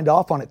 I signed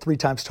off on it 3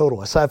 times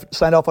total. I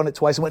signed off on it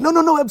twice and went,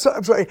 no, I'm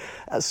sorry,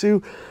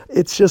 Sue.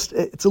 It's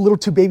a little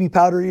too baby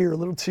powdery or a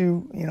little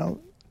too,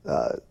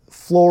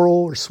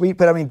 floral or sweet.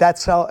 But I mean,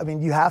 that's how,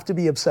 you have to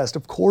be obsessed.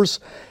 Of course,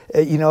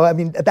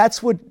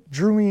 that's what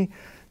drew me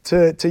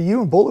to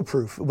you and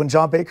Bulletproof. When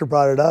John Baker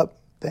brought it up,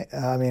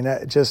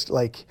 just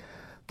like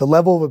the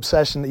level of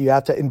obsession that you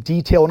have to in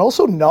detail and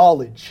also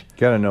knowledge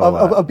gotta know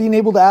of being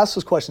able to ask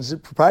those questions. Is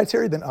it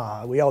proprietary? Then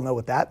we all know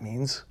what that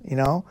means,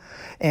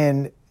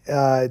 and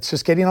it's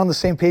just getting on the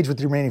same page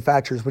with your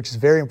manufacturers, which is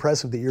very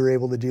impressive that you're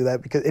able to do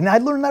that and I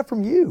learned that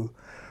from you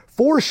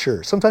for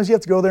sure. Sometimes you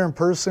have to go there in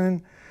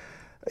person,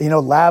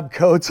 lab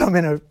coats. I'm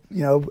in a,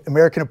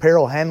 American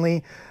Apparel,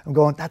 Henley. I'm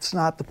going, that's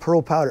not the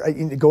pearl powder.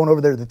 Going over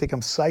there, they think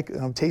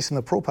I'm tasting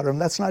the pearl powder.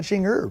 That's not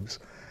Jing Herbs.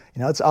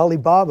 It's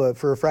Alibaba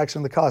for a fraction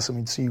of the cost.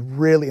 So you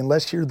really,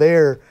 unless you're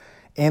there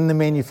in the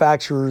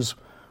manufacturers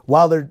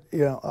while they're,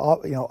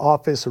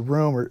 office or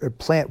room or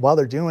plant while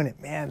they're doing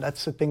it, man,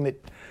 that's the thing that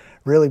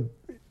really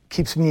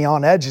keeps me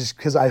on edge is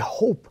because I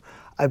hope,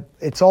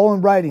 it's all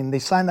in writing. They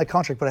signed that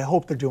contract, but I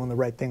hope they're doing the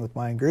right thing with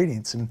my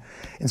ingredients. And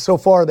so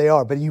far they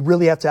are. But you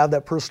really have to have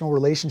that personal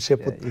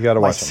relationship with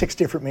my 6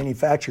 different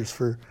manufacturers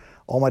for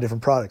all my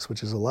different products,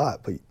 which is a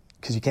lot, but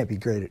because you can't be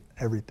great at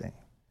everything.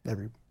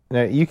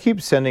 Now, you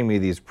keep sending me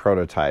these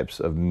prototypes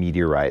of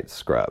Meteorite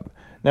scrub.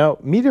 Now,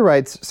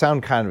 meteorites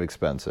sound kind of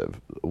expensive.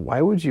 Why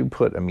would you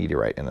put a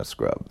meteorite in a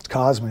scrub? It's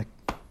cosmic.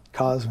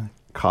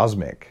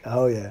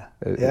 Oh, yeah.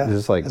 Is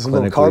this like There's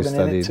clinically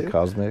studied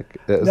cosmic?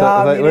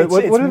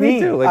 What do they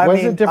do? Why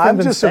is it different I'm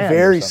than just a sand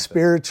very or something?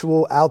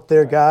 spiritual, out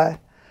there guy.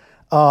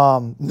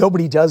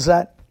 Nobody does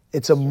that.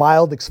 It's a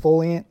mild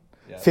exfoliant.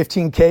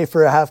 15K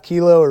for a half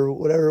kilo or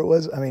whatever it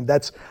was.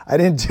 I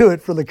didn't do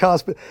it for the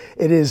cost, but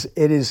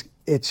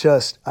it's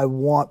just, I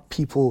want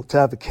people to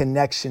have a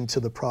connection to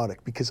the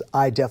product because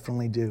I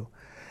definitely do,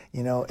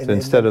 So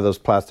instead of those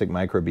plastic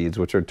microbeads,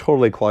 which are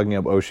totally clogging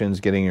up oceans,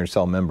 getting your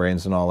cell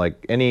membranes and all,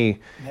 like any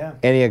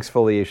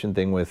exfoliation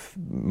thing with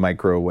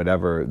micro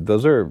whatever,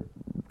 those are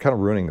kind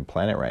of ruining the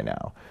planet right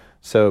now.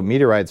 So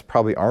meteorites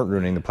probably aren't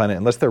ruining the planet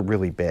unless they're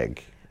really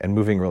big and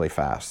moving really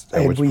fast,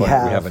 at which point we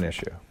have an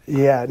issue.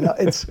 Yeah, no,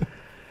 it's...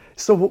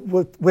 So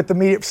with the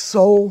meteor,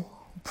 so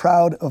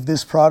proud of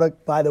this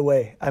product, by the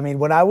way.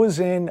 When I was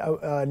in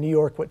New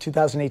York,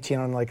 2018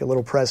 on like a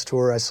little press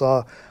tour, I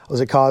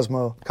was at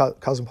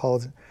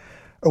Cosmopolitan.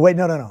 Or wait,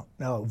 no,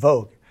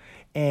 Vogue.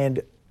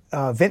 And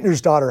Vintner's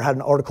daughter had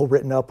an article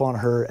written up on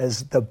her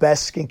as the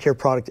best skincare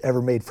product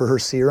ever made for her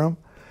serum.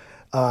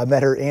 I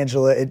met her,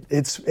 Angela.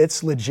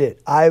 It's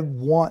legit. I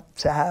want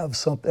to have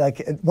something,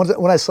 like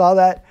when I saw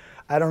that,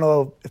 I don't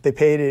know if they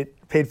paid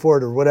for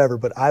it or whatever,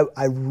 but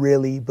I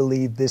really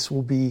believe this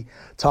will be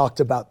talked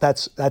about.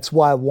 That's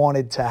why I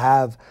wanted to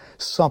have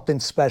something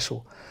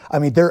special.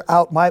 They're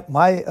out.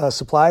 My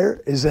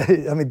supplier is.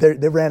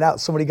 They ran out.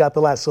 Somebody got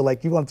the last. So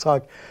like, you want to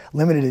talk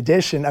limited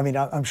edition?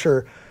 I'm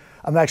sure.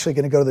 I'm actually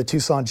going to go to the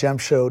Tucson Gem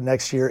Show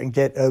next year and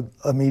get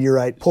a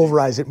meteorite,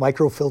 pulverize it,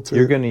 microfilter.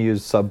 You're going to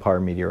use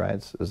subpar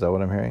meteorites? Is that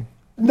what I'm hearing?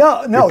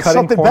 No,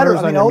 something better.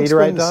 On your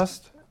meteorite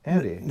dust,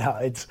 Andy. No,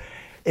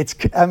 it's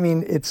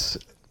going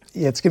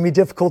to be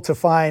difficult to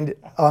find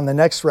on the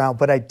next round,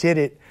 but I did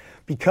it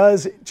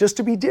because just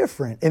to be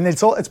different, and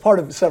it's part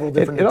of several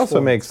different. It also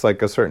makes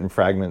like a certain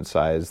fragment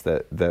size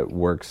that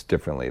works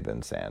differently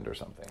than sand or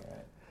something,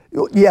 right?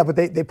 Yeah, but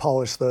they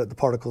polish the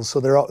particles, so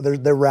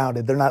they're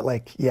rounded. They're not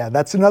like, yeah,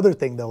 that's another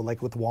thing though,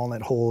 like with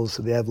walnut holes,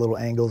 so they have little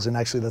angles, and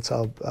actually that's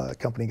how a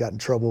company got in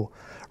trouble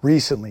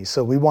recently.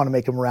 So we want to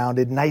make them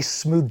rounded, nice,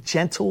 smooth,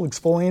 gentle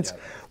exfoliants,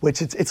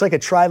 which it's like a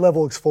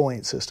tri-level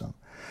exfoliant system.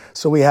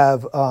 So we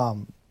have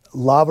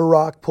lava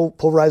rock,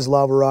 pulverized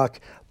lava rock,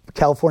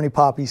 California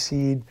poppy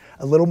seed,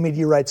 a little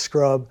meteorite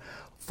scrub,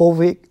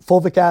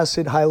 fulvic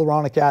acid,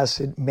 hyaluronic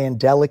acid,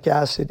 mandelic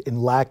acid,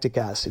 and lactic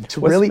acid.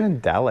 What's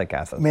mandelic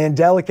acid?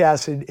 Mandelic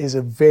acid is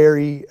a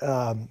very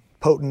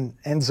potent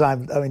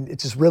enzyme. I mean, it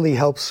just really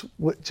helps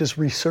just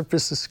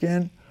resurface the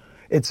skin.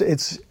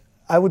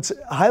 I would say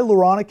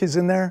hyaluronic is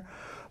in there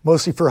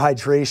mostly for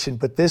hydration,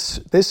 but this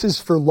is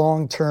for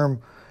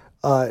long-term,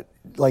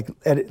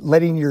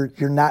 letting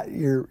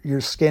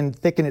your skin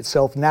thicken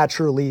itself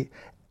naturally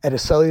at a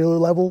cellular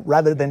level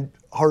rather than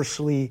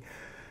harshly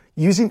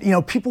using,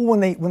 people when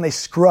they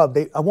scrub,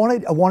 I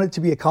want it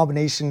to be a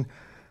combination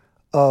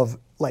of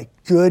like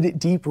good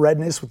deep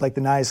redness with like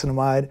the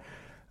niacinamide,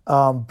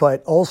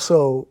 but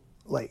also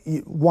like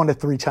 1 to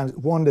 3 times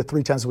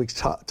a week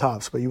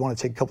tops, but you want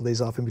to take a couple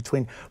days off in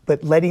between.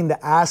 But letting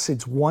the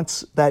acids,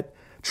 once that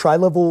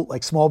tri-level,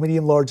 like small,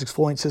 medium, large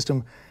exfoliant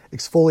system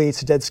exfoliates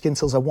the dead skin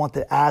cells, I want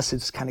the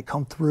acids to kind of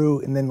come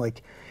through and then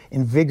like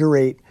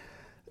invigorate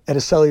at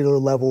a cellular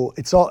level.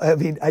 It's all, I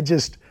mean,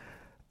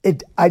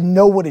 I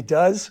know what it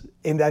does,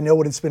 and I know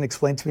what it's been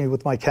explained to me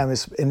with my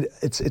chemist, and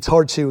it's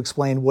hard to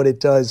explain what it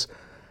does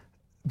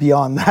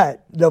beyond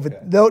that.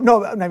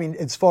 No, I mean,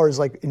 as far as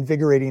like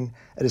invigorating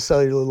at a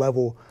cellular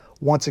level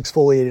once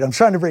exfoliated. I'm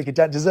trying to break it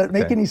down. Does that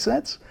make any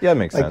sense? Yeah, it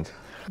makes sense.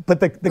 But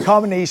the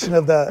combination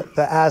of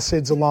the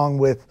acids along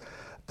with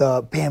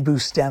the bamboo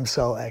stem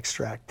cell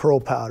extract, pearl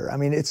powder. I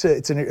mean,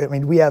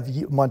 we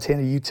have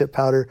Montana U-tip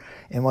powder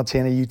and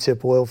Montana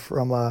U-tip oil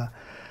from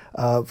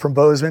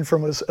Bozeman,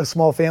 from a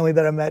small family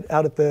that I met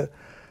out at the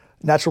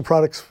Natural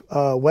Products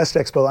West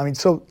Expo. I mean,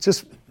 so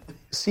just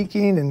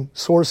seeking and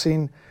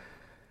sourcing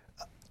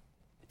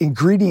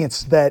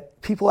ingredients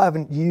that people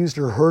haven't used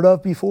or heard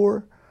of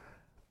before,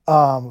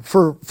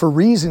 for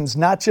reasons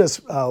not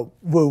just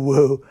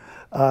woo-woo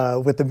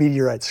with the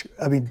meteorites.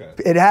 I mean,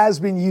 It has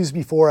been used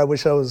before. I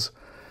wish I was,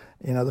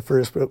 the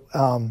first, but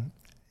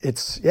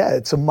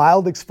it's a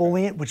mild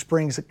exfoliant which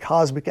brings a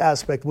cosmic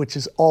aspect, which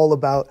is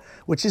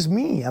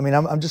me. I mean,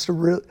 I'm just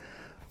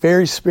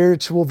very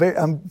spiritual.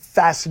 I'm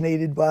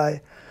fascinated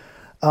by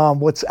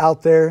what's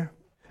out there.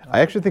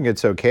 I actually think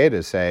it's okay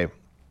to say,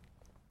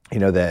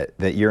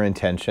 that your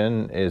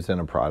intention is in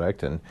a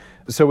product, and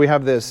so we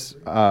have this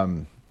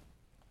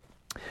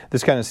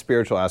this kind of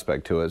spiritual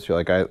aspect to it. So you're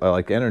like, I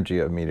like the energy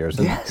of meteors.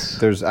 And yes.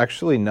 There's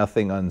actually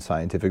nothing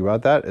unscientific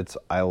about that.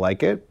 I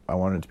like it. I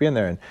want it to be in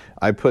there, and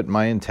I put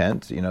my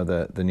intent.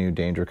 The new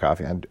Danger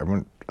Coffee.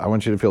 I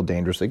want you to feel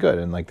dangerously good,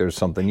 and like there's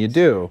something you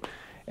do.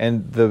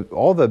 And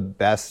all the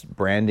best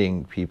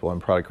branding people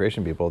and product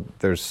creation people,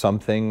 there's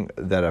something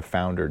that a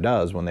founder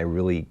does when they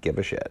really give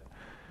a shit,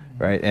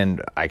 right?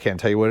 And I can't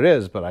tell you what it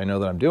is, but I know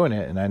that I'm doing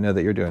it, and I know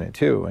that you're doing it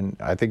too. And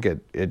I think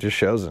it just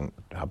shows in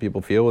how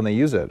people feel when they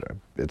use it.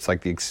 It's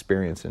like the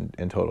experience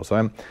in total.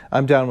 So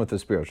I'm down with the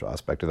spiritual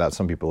aspect of that.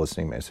 Some people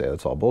listening may say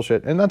that's all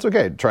bullshit, and that's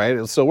okay. Try it;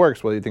 it still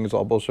works, whether you think it's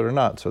all bullshit or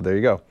not. So there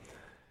you go.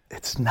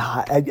 It's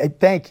not. I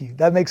thank you.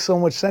 That makes so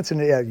much sense,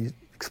 and you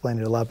explained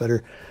it a lot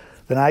better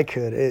than I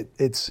could.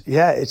 It's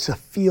a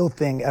feel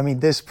thing. I mean,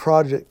 this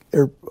project,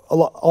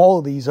 all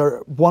of these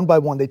are one by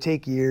one. They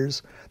take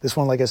years. This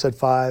one, like I said,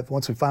 5.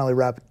 Once we finally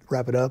wrap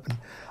it up, and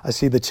I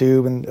see the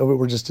tube, and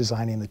we're just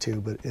designing the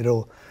tube, but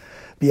it'll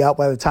be out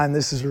by the time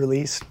this is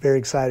released. Very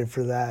excited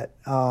for that.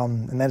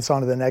 And then it's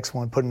on to the next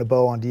one, putting a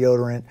bow on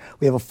deodorant.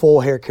 We have a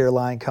full hair care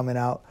line coming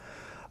out,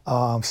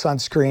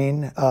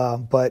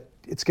 sunscreen, but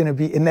it's going to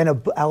be, and then a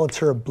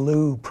Alitura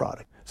Blue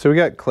product. So we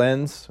got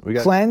cleanse.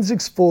 Cleanse,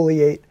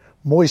 exfoliate,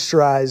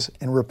 moisturize,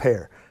 and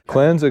repair.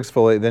 Cleanse,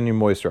 exfoliate, then you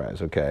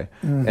moisturize, okay.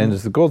 Mm-hmm. And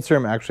is the gold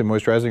serum actually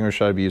moisturizing, or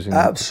should I be using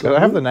Absolutely.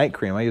 I have the night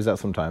cream. I use that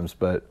sometimes,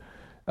 but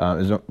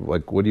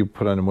what do you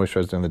put on to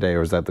moisturize during the day,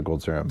 or is that the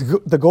gold serum?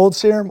 The gold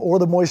serum or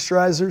the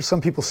moisturizer.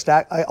 Some people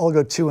stack. I'll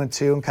go 2 and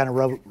 2 and kind of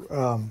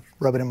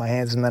rub it in my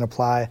hands and then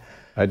apply.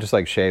 I just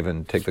like shave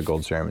and take the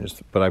gold serum,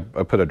 but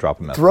I put a drop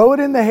of method. Throw it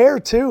in the hair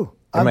too.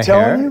 I'm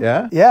telling you.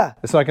 Yeah? Yeah.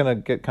 It's not going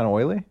to get kind of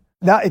oily?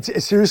 No,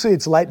 seriously,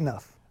 it's light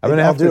enough.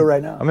 I'll do it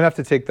right now. I'm going to have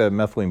to take the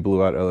methylene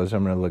blue out, otherwise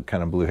I'm going to look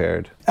kind of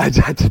blue-haired. I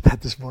did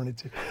that this morning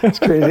too. It's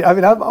crazy. I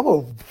mean, I'm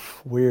a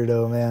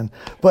weirdo, man.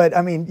 But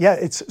I mean, yeah,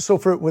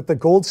 with the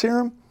gold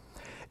serum,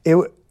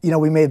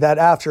 we made that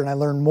after, and I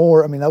learned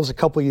more. I mean, that was a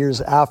couple years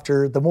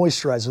after the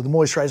moisturizer. The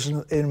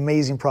moisturizer is an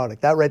amazing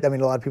product. A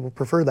lot of people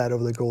prefer that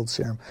over the gold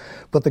serum.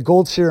 But the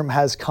gold serum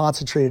has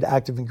concentrated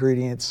active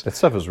ingredients. That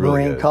stuff is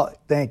really good.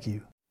 Thank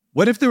you.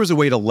 What if there was a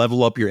way to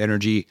level up your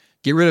energy,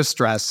 get rid of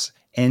stress,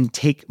 and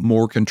take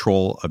more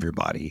control of your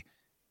body?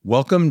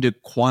 Welcome to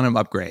Quantum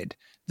Upgrade.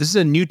 This is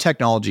a new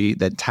technology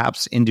that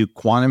taps into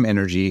quantum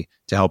energy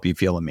to help you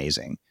feel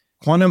amazing.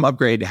 Quantum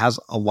Upgrade has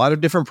a lot of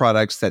different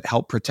products that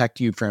help protect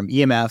you from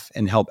EMF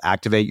and help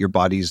activate your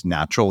body's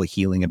natural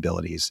healing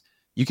abilities.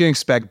 You can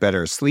expect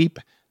better sleep,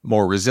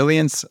 more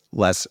resilience,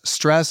 less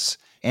stress,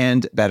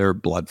 and better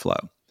blood flow.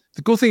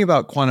 The cool thing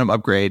about Quantum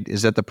Upgrade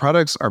is that the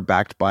products are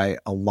backed by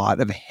a lot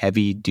of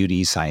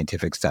heavy-duty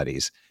scientific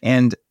studies,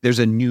 and there's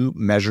a new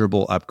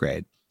measurable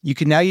upgrade. You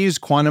can now use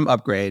Quantum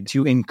Upgrade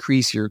to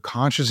increase your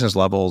consciousness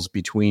levels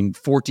between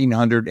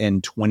 1400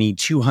 and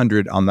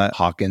 2200 on the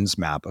Hawkins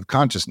map of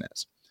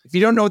consciousness. If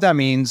you don't know what that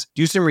means,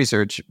 do some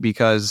research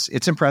because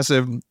it's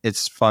impressive,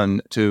 it's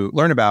fun to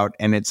learn about,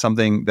 and it's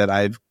something that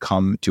I've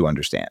come to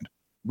understand.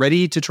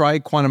 Ready to try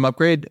Quantum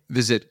Upgrade?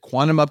 Visit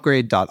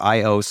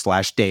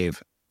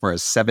quantumupgrade.io/Dave for a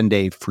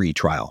 7-day free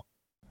trial.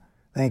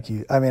 Thank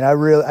you. I mean,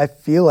 I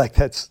feel like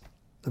that's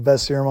the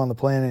best serum on the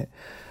planet.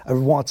 I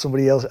want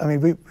somebody else. I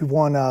mean, we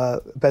won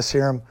best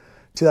serum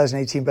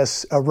 2018,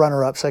 best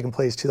runner-up, second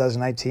place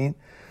 2019,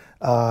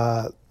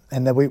 and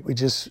then we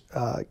just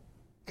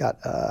got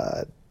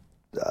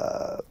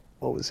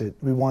what was it?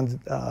 We won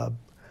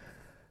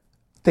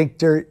Think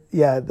Dirt,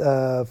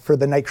 for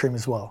the night cream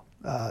as well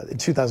in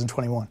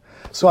 2021.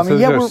 So I mean,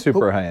 those are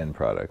super high-end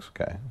products.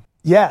 Okay.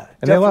 Yeah, and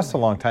definitely. they last a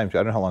long time too.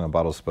 I don't know how long a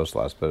bottle's supposed to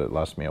last, but it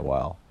lasts me a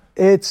while.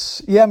 I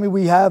mean,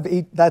 we have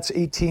that's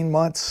 18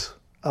 months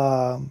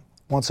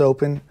once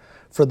open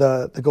for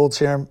the gold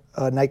serum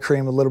night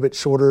cream, a little bit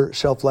shorter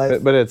shelf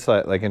life. But it's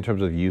like in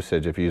terms of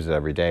usage, if you use it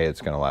every day,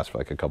 it's going to last for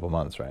like a couple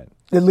months, right?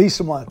 At least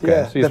a month, okay.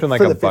 yeah. So you spend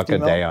like $1 a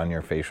day on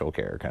your facial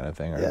care kind of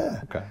thing, yeah.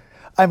 Okay.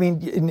 I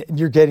mean,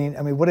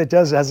 what it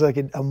does has like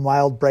a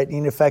mild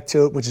brightening effect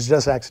to it, which is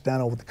just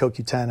accidental with the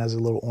CoQ10, has a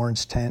little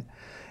orange tint,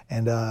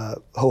 and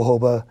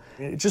jojoba.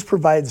 It just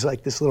provides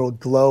like this little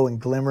glow and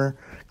glint,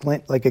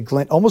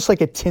 almost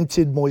like a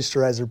tinted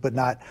moisturizer, but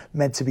not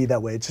meant to be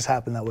that way. It just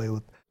happened that way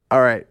with.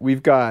 All right,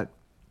 we've got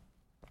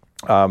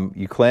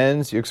you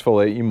cleanse, you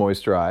exfoliate, you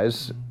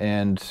moisturize,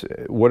 and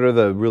what are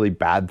the really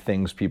bad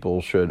things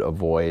people should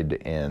avoid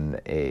in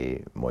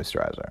a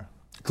moisturizer?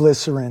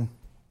 Glycerin.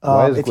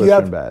 Why is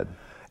glycerin bad?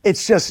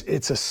 It's an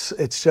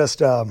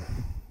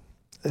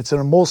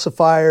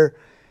emulsifier.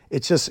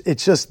 It's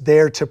just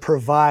there to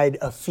provide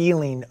a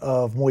feeling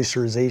of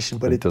moisturization,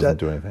 but it doesn't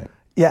do anything.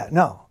 Yeah,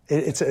 no.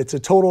 It's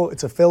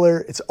a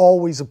filler. It's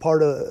always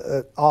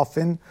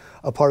often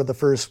a part of the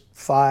first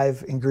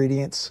 5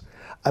 ingredients.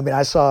 I mean,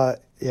 it's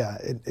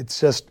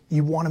just,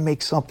 you want to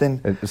make something.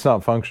 It's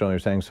not functional, you're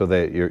saying, so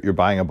that you're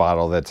buying a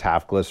bottle that's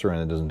half glycerin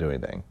and it doesn't do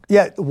anything.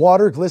 Yeah,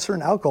 water,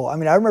 glycerin, alcohol. I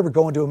mean, I remember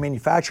going to a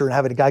manufacturer and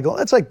having a guy go,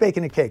 that's like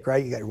baking a cake,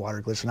 right? You got your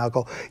water, glycerin,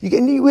 alcohol.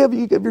 You have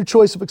your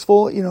choice of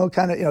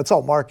exfoliant, it's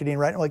all marketing,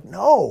 right? I'm like,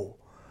 no,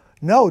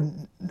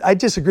 I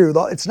disagree with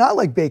all. It's not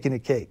like baking a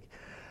cake.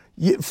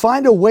 You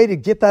find a way to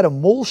get that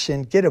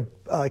emulsion, get a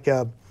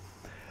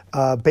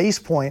base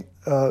point,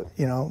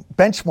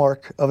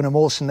 benchmark of an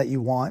emulsion that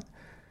you want.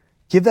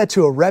 Give that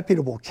to a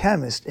reputable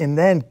chemist, and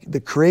then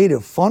the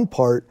creative, fun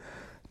part,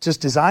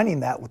 just designing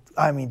that with,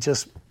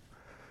 just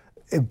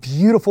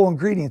beautiful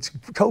ingredients: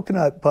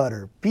 coconut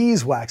butter,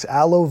 beeswax,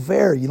 aloe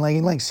vera,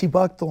 ylang-ylang, sea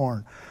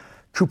buckthorn,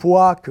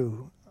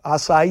 kupuaku,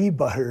 acai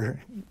butter,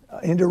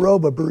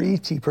 indiroba,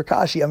 buriti,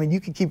 prakashi. I mean,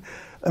 you can keep.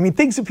 I mean,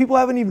 things that people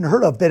haven't even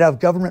heard of that have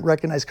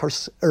government-recognized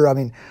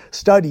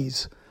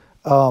studies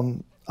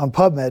on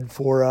PubMed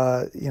for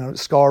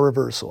scar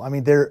reversal. I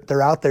mean,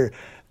 they're out there.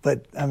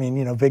 But I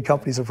mean, big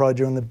companies are probably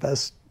doing the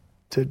best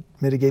to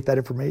mitigate that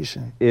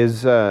information.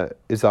 Is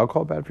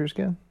alcohol bad for your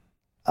skin?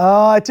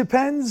 It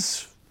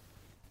depends.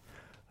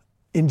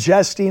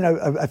 Ingesting,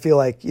 I feel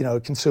like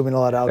consuming a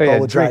lot of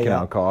alcohol will dry you out. Drinking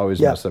alcohol always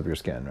messes up your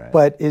skin, right?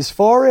 But as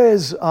far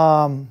as it's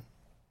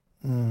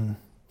a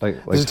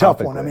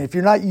tough one. I mean, if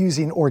you're not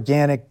using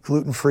organic,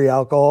 gluten-free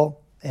alcohol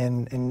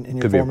in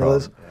your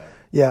formulas,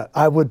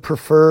 I would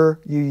prefer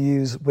you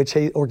use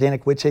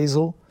organic witch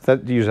hazel.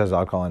 That usually has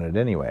alcohol in it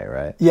anyway,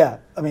 right? Yeah,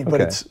 I mean,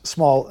 but it's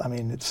small. I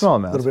mean, it's small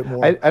amounts. A little bit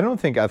more. I don't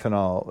think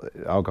ethanol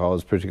alcohol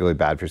is particularly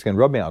bad for your skin.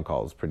 Rubbing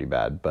alcohol is pretty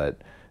bad,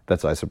 but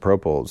that's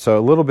isopropyl. So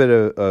a little bit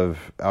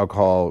of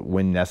alcohol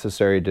when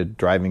necessary to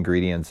drive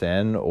ingredients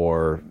in,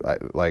 or I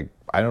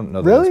don't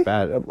know that it's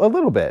bad. A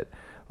little bit.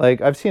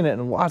 Like I've seen it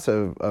in lots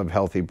of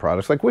healthy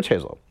products, like witch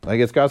hazel. Like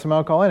it's got some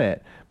alcohol in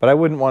it, but I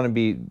wouldn't want to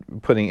be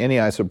putting any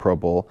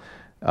isopropyl.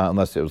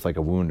 Unless it was like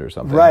a wound or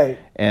something. Right.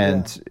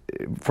 And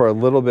for a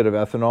little bit of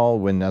ethanol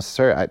when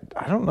necessary, I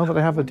don't know that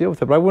I have a deal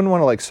with it, but I wouldn't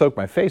want to soak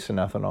my face in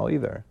ethanol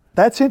either.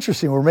 That's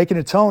interesting. We're making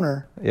a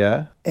toner.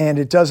 Yeah. And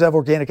it does have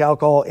organic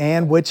alcohol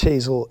and witch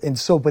hazel. And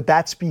so, but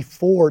that's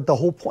before the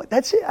whole point.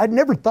 That's it. I'd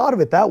never thought of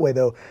it that way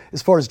though,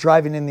 as far as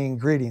driving in the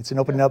ingredients and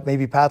opening up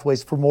maybe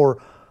pathways for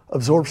more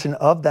absorption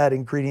of that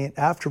ingredient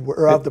afterward,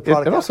 or of the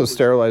product. It also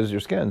sterilizes your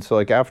skin. So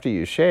after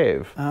you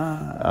shave,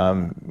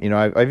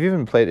 I've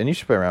even played, and you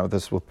should play around with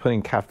this, with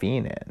putting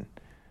caffeine in.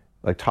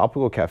 Like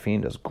topical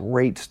caffeine does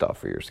great stuff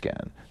for your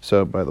skin.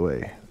 So by the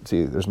way,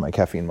 see, there's my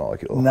caffeine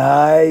molecule.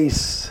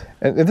 Nice.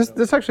 And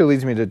this actually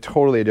leads me to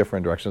totally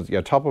different directions.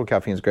 Yeah, topical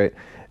caffeine is great.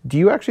 Do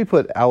you actually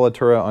put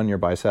Alitura on your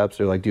biceps,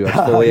 or do you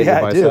exfoliate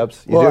your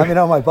biceps? I do.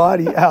 On my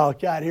body. Oh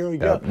God, here we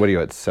go. What are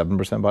you at,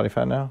 7% body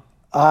fat now?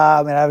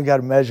 I haven't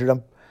got it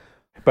measured.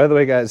 By the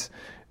way, guys,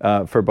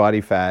 for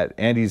body fat,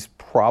 Andy's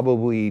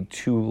probably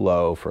too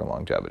low for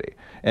longevity.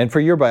 And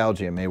for your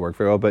biology, it may work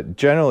very well, but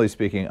generally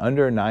speaking,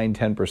 under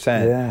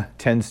 9-10%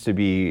 tends to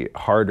be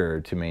harder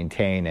to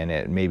maintain, and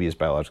it maybe is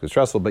biologically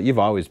stressful, but you've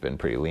always been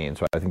pretty lean,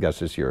 so I think that's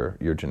just your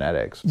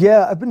genetics.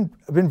 Yeah, I've been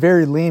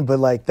very lean, but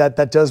like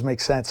that does make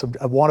sense.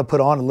 I want to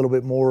put on a little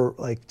bit more,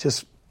 like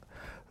just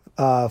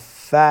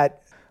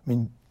fat. I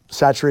mean,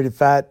 saturated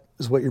fat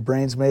is what your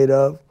brain's made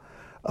of.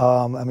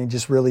 I mean,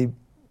 just really,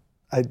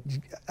 but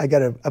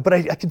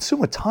I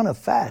consume a ton of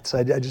fats.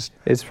 I just.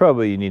 It's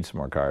probably you need some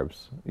more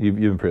carbs. You've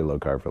been pretty low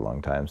carb for a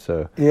long time,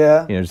 so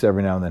just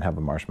every now and then have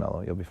a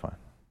marshmallow, you'll be fine.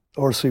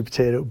 Or sweet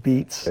potato,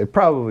 beets.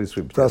 Probably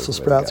sweet potato. Brussels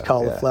sprouts,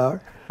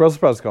 cauliflower. Yeah. Brussels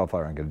sprouts,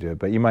 cauliflower aren't going to do it,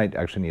 but you might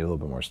actually need a little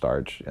bit more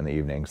starch in the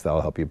evenings.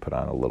 That'll help you put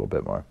on a little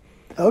bit more.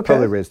 Okay.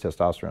 Probably raise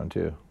testosterone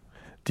too.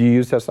 Do you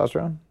use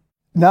testosterone?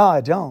 No,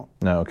 I don't.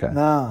 No, okay.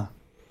 No.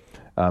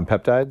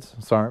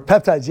 Peptides, SARM?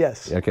 Peptides,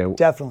 yes. Okay.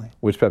 Definitely.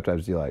 Which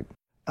peptides do you like?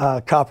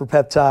 Copper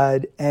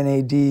peptide,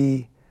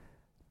 NAD,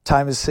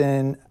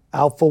 thymosin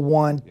alpha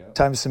 1,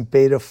 thymosin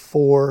beta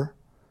 4,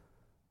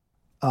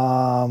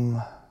 BPC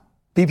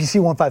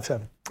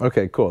 157.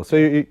 Okay, cool. So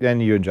you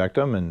inject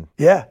them and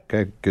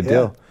okay, good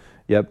deal.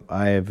 Yep,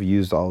 I have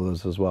used all of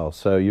those as well.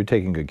 So you're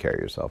taking good care of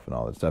yourself and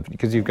all that stuff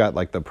because you've got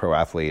like the pro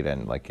athlete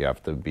and like you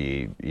have to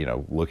be,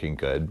 looking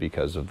good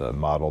because of the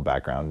model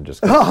background.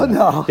 Just no.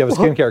 You have a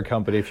skincare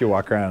company. If you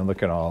walk around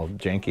looking all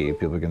janky,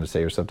 people are going to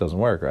say your stuff doesn't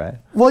work, right?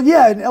 Well,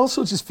 yeah, and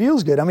also it just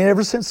feels good. I mean,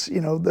 ever since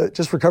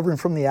just recovering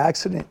from the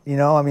accident,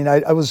 I mean,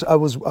 I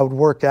would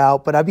work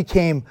out, but I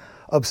became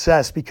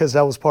obsessed because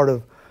that was part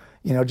of,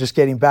 just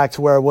getting back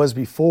to where I was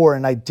before,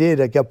 and I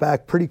got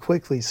back pretty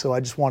quickly. So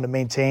I just wanted to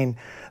maintain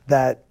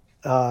that.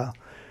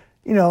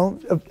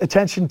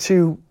 Attention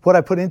to what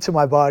I put into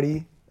my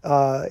body,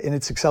 and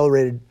it's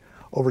accelerated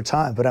over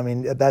time. But I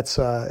mean, but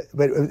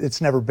it's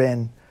never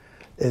been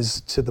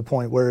as to the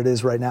point where it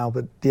is right now.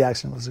 But the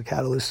accident was a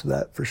catalyst to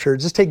that for sure.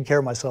 Just taking care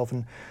of myself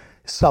and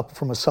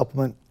from a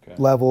supplement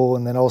level,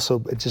 and then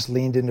also it just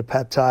leaned into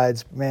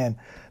peptides. Man,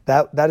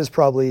 that is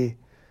probably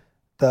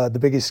the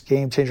biggest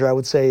game changer, I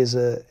would say, is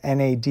a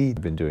NAD.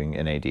 I've been doing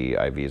NAD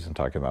IVs and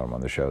talking about them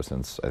on the show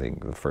since I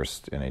think the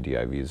first NAD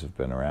IVs have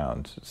been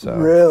around. So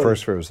really?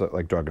 First it was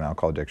like drug and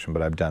alcohol addiction,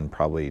 but I've done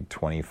probably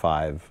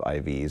 25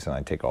 IVs and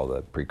I take all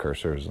the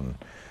precursors and,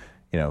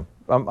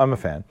 I'm a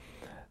fan.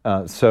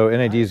 So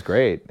NAD is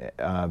great.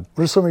 What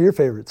are some of your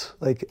favorites?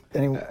 Like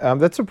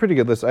that's a pretty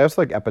good list. I also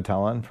like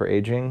Epitalon for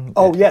aging.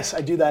 Oh yes,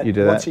 I do that. You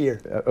do once that? A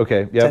year.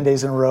 Okay, yeah. 10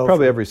 days in a row.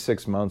 Probably every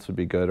 6 months would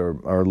be good,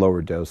 or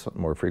lower dose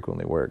more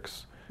frequently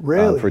works.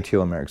 Really? For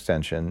telomere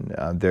extension.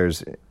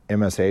 There's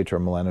MSH or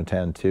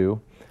melanotan 2.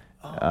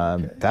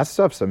 That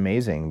stuff's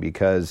amazing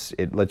because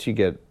it lets you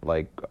get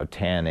like a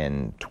tan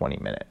in 20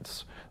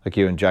 minutes. Like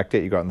you inject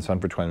it, you go out in the sun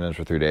for 20 minutes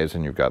for 3 days,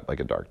 and you've got like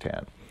a dark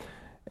tan.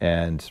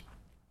 And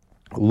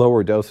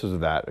lower doses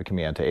of that can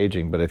be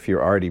anti-aging, but if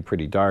you're already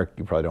pretty dark,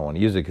 you probably don't want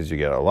to use it because you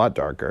get a lot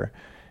darker.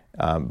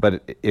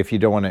 But if you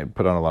don't want to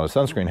put on a lot of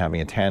sunscreen, having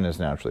a tan is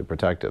naturally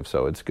protective,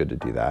 so it's good to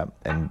do that.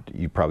 And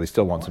you probably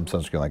still want some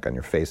sunscreen like on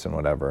your face and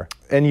whatever.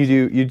 And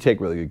you take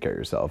really good care of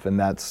yourself, and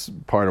that's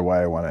part of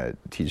why I want to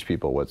teach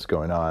people what's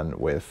going on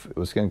with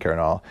skincare and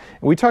all.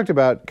 And we talked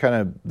about kind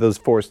of those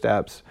 4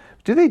 steps.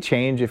 Do they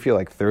change if you're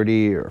like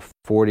 30 or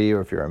 40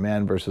 or if you're a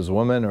man versus a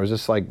woman, or is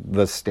this like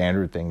the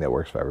standard thing that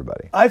works for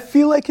everybody? I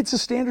feel like it's a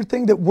standard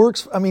thing that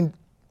works. I mean,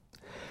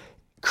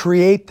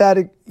 create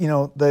that,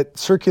 that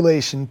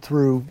circulation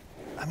through,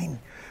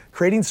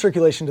 creating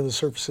circulation to the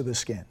surface of the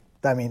skin.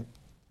 I mean,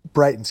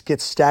 brightens,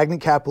 gets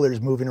stagnant capillaries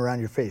moving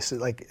around your face.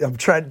 Like, I'm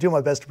trying to do my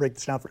best to break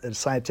this down at a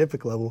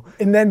scientific level.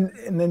 And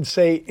then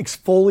say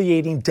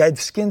exfoliating dead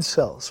skin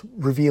cells,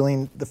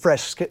 revealing the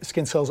fresh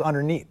skin cells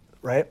underneath,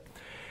 right?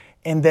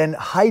 And then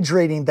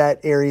hydrating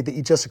that area that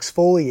you just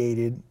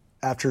exfoliated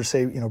after,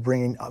 say,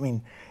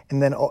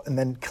 and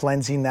then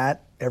cleansing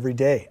that every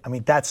day. I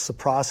mean, that's the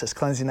process,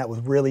 cleansing that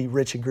with really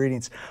rich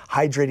ingredients,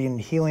 hydrating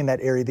and healing that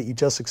area that you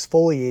just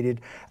exfoliated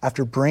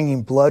after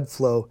bringing blood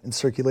flow and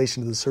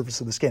circulation to the surface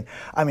of the skin.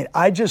 I mean,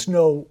 I just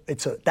know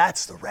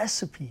that's the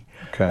recipe.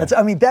 Okay.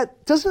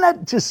 Doesn't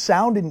that just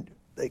sound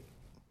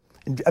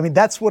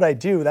that's what I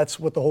do. That's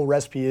what the whole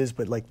recipe is,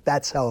 but like,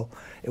 that's how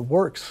it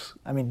works.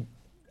 I mean,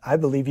 I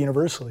believe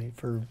universally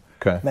for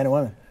men and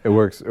women. It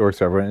works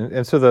for everyone.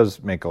 And so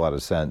those make a lot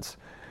of sense.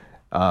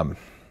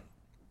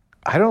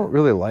 I don't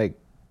really like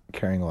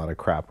carrying a lot of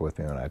crap with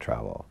me when I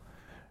travel,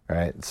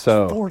 right?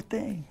 So 4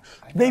 things,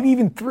 maybe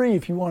even 3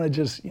 if you want to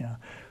just,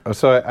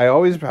 So I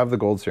always have the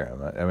gold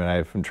serum. I mean, I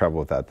haven't traveled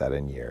without that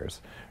in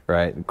years,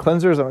 right?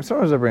 Cleansers,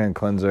 sometimes I bring in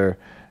cleanser,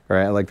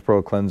 right? I like the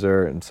Pro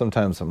Cleanser, and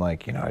sometimes I'm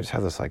like, I just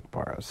have this like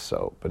bar of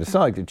soap, but it's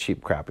not like the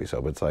cheap crappy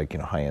soap. It's like,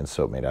 high-end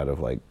soap made out of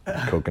like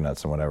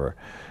coconuts and whatever.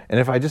 And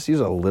if I just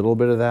use a little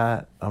bit of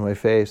that on my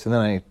face and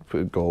then I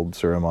put gold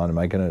serum on, am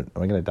I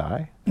gonna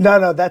die?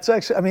 No, that's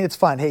actually, it's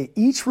fine. Hey,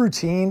 each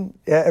routine,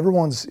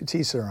 everyone's to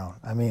each their own.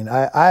 I mean,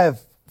 I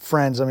have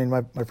friends, I mean,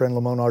 my friend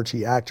Lamone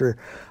Archie, actor,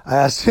 I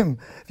asked him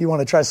if you want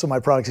to try some of my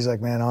products. He's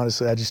like, man,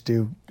 honestly, I just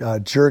do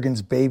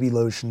Jergens baby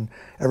lotion.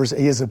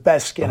 He has the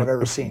best skin I've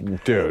ever seen.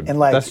 Dude, and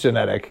like, that's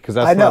genetic, because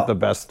that's not the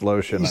best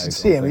lotion. You should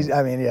see him.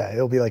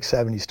 He'll be like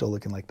 70 still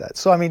looking like that.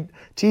 So, I mean,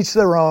 to each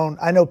their own.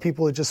 I know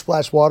people that just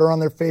splash water on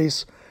their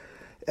face.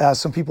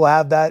 Some people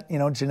have that,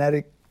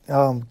 genetic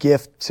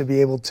gift to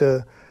be able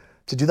to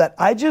do that.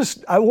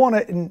 I want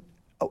to,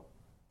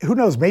 who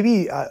knows,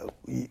 maybe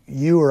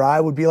you or I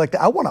would be like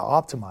that. I want to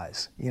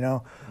optimize, I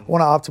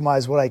want to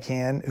optimize what I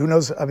can. Who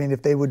knows, I mean,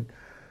 if they would,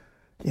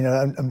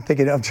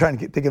 I'm trying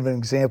to think of an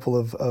example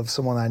of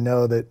someone I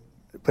know that,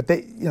 but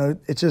they,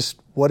 it's just,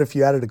 what if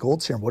you added a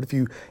gold serum? What if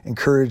you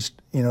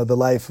encouraged, the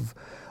life of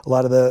a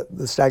lot of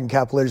the stagnant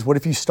capillaries? What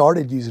if you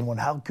started using one?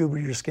 How good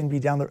would your skin be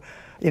down there?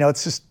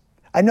 It's just,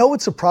 I know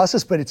it's a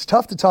process, but it's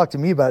tough to talk to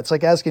me about. It's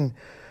like asking,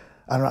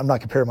 I'm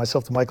not comparing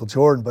myself to Michael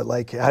Jordan, but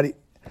like, how do you,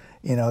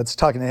 it's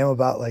talking to him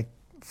about like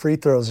free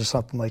throws or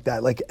something like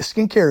that. Like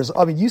skincare is,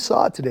 I mean, you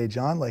saw it today,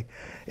 John. Like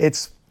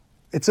it's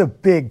a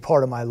big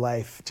part of my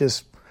life,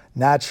 just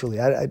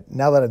naturally. I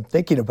now that I'm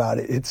thinking about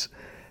it,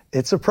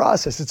 it's a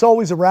process. It's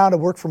always around. I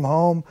work from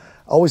home,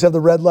 always have the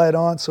red light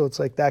on. So it's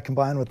like that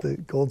combined with the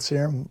gold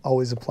serum,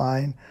 always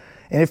applying.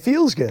 And it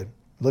feels good.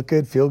 Look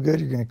good, feel good.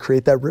 You're going to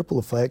create that ripple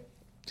effect.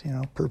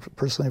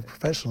 Personally and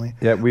professionally,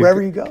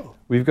 wherever you go.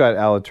 We've got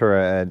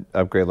Alitura at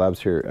Upgrade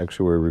Labs here.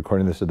 Actually, we're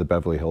recording this at the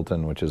Beverly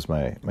Hilton, which is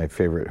my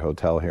favorite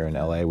hotel here in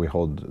LA. We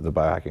hold the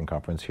biohacking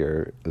conference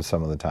here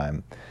some of the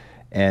time.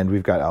 And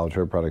we've got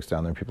Alitura products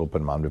down there. People put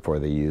them on before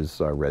they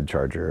use our red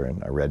charger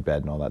and our red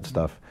bed and all that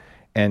stuff.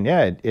 And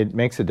yeah, it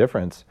makes a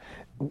difference.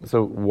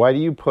 So why do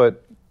you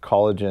put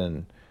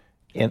collagen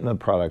in the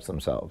products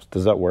themselves?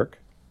 Does that work?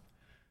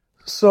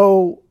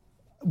 So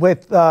we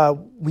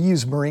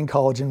use marine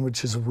collagen,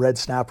 which is a red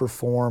snapper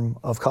form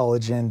of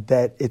collagen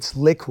that it's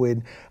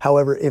liquid.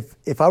 However,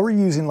 if I were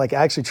using, like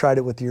I actually tried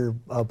it with your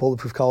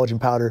bulletproof collagen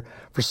powder,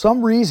 for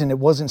some reason it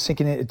wasn't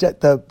sinking in.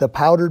 The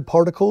powdered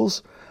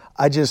particles,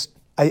 I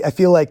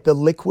feel like the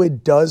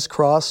liquid does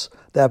cross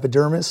the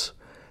epidermis.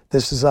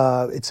 This is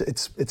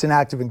it's an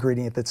active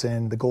ingredient that's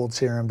in the gold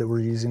serum that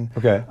we're using.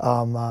 Okay.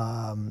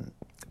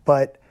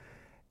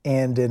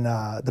 And in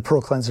the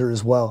Pearl Cleanser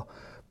as well.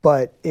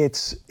 But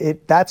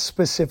that's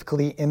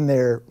specifically in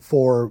there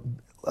for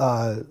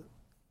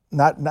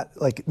not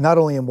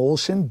only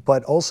emulsion,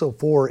 but also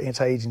for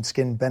anti-aging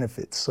skin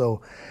benefits.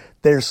 So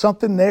there's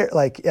something there.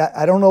 Like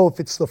I don't know if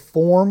it's the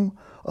form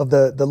of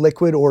the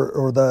liquid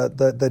or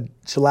the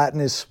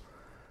gelatinous.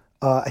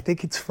 I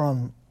think it's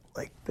from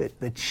like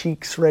the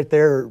cheeks right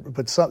there.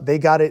 But they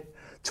got it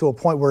to a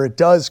point where it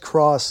does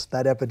cross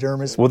that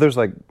epidermis. Well, there's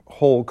like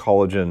whole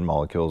collagen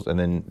molecules, and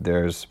then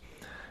there's,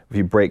 if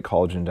you break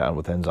collagen down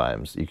with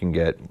enzymes, you can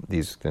get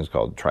these things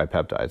called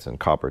tripeptides, and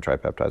copper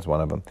tripeptide is one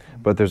of them.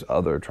 But there's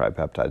other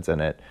tripeptides in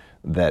it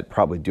that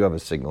probably do have a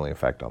signaling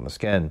effect on the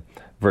skin,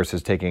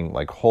 versus taking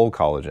like whole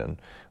collagen,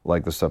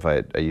 like the stuff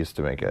I used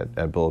to make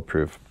at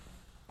Bulletproof.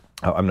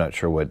 I'm not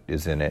sure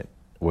what's in it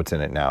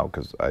now,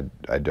 because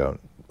I don't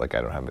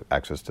have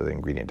access to the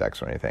ingredient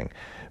decks or anything.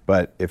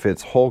 But if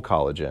it's whole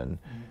collagen,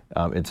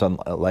 it's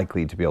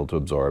unlikely to be able to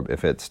absorb.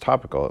 If it's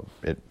topical,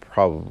 it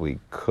probably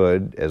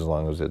could, as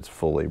long as it's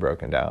fully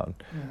broken down.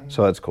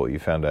 So that's cool. You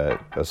found a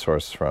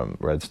source from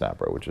Red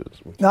Snapper, which is...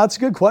 No, that's a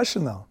good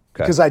question, though.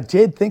 Okay. Because I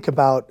did think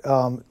about,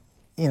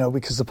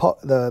 because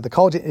the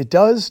collagen, it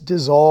does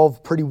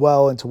dissolve pretty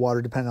well into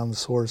water, depending on the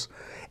source.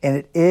 And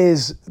it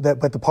is,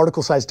 but the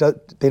particle size,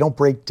 they don't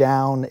break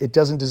down. It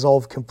doesn't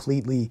dissolve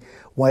completely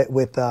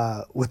with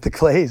the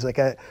glaze. Like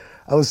I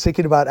was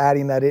thinking about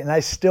adding that in, and I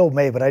still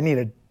may, but I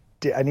need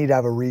to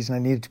have a reason. I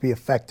need it to be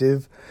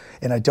effective,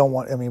 and I don't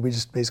want. I mean, we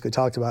just basically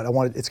talked about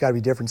it. It's got to be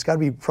different. It's got to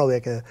be probably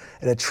like at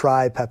a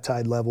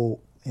tripeptide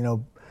level.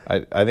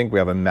 I think we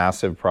have a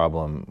massive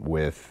problem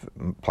with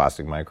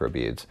plastic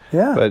microbeads.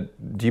 Yeah.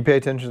 But do you pay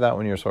attention to that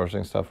when you're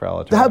sourcing stuff for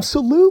Alitura?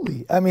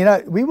 Absolutely. I mean,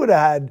 we would have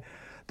had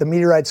the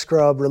Meteoric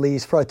scrub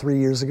released probably 3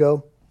 years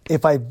ago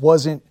if I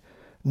wasn't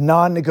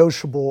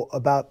non-negotiable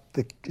about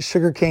the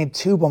sugarcane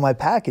tube on my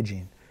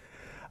packaging.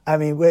 I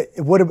mean,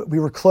 we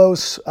were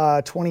close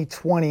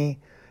 2020,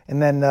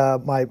 and then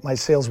my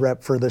sales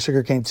rep for the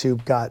sugarcane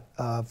tube got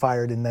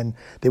fired, and then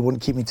they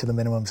wouldn't keep me to the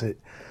minimums.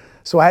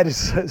 So I had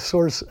to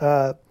source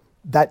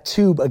that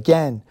tube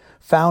again,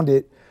 found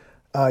it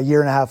a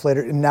year and a half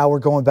later, and now we're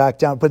going back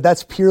down. But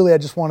that's purely, I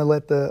just want to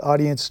let the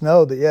audience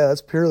know that, yeah,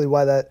 that's purely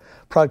why that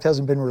product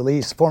hasn't been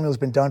released. The formula's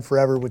been done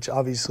forever, which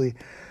obviously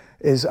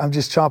is, I'm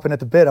just chomping at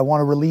the bit. I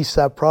want to release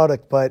that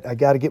product, but I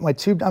got to get my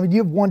tube. I mean, you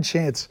have one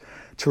chance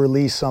to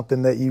release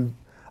something that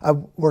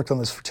I've worked on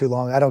this for too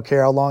long. I don't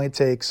care how long it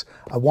takes.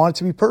 I want it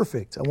to be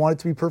perfect. I want it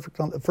to be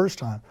perfect on the first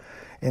time.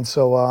 And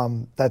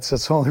so that's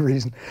the only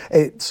reason.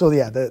 So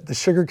yeah, the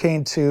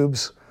sugarcane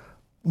tubes,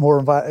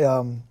 more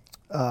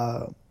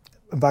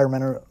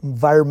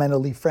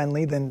environmentally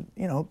friendly than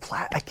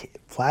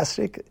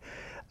plastic.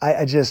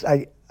 I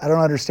don't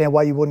understand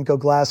why you wouldn't go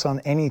glass on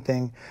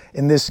anything.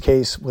 In this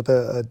case, with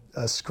a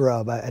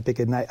scrub, I think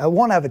I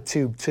want to have a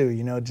tube too.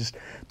 Just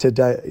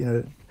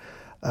to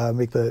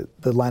make the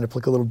lineup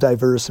look a little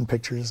diverse in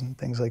pictures and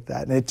things like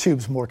that. And the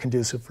tube's more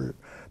conducive for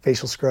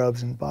facial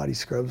scrubs and body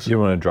scrubs. You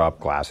don't want to drop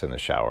glass in the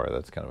shower.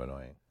 That's kind of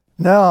annoying.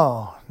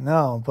 No,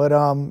 but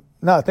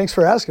no, thanks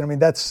for asking. I mean,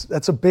 that's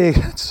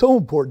so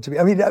important to me.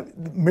 I mean,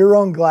 mirror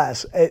on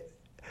glass. It's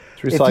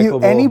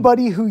recyclable.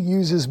 Anybody who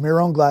uses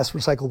mirror on glass,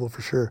 recyclable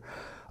for sure.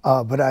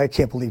 But I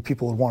can't believe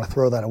people would want to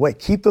throw that away.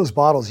 Keep those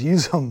bottles,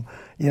 use them.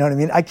 You know what I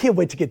mean? I can't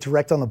wait to get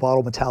direct on the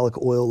bottle metallic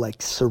oil,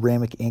 like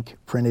ceramic ink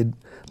printed,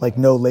 like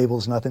no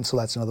labels, nothing. So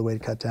that's another way to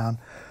cut down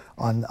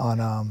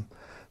on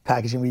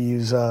packaging. We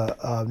use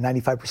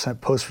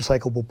 95%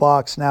 post-recyclable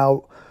box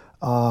now,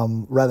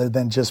 rather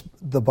than just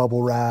the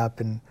bubble wrap.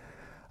 And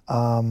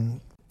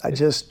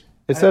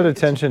it's that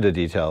attention to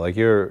detail. Like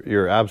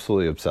you're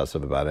absolutely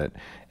obsessive about it.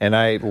 And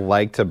I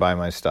like to buy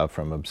my stuff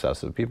from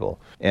obsessive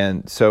people.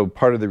 And so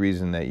part of the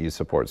reason that you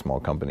support small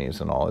companies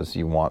and all is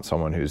you want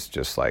someone who's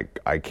just like,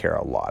 I care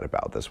a lot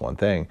about this one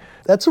thing.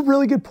 That's a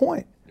really good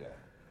point. Yeah.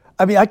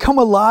 I mean, I come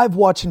alive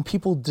watching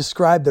people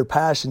describe their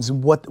passions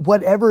and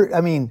whatever, I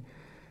mean,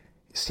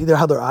 see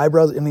how their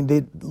eyebrows, I mean,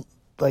 they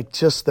like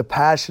just the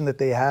passion that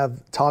they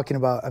have talking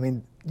about. I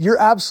mean, you're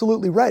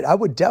absolutely right. I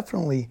would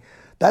definitely,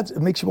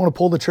 it makes you want to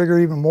pull the trigger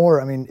even more.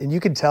 I mean, and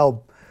you can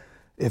tell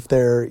if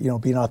they're,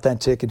 being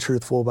authentic and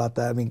truthful about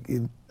that. I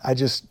mean, I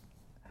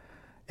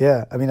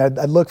mean,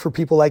 I'd look for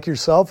people like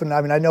yourself, and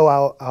I mean, I know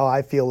how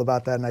I feel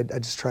about that, and I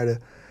just try to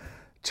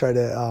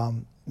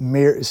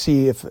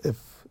see if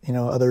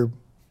other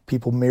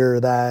people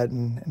mirror that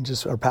and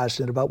just are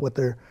passionate about what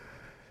they're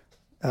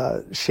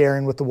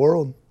sharing with the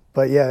world.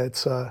 But yeah,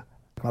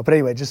 but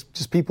anyway,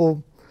 just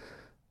people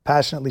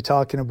passionately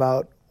talking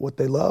about what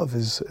they love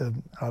is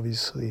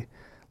obviously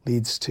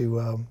leads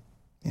to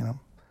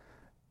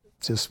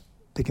just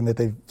thinking that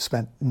they've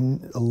spent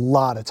a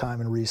lot of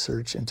time and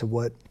research into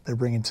what they're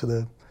bringing to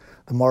the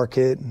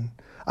market. And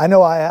I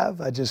know I have.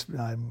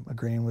 I'm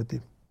agreeing with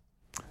you.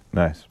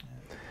 Nice.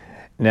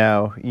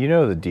 Now, you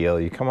know the deal.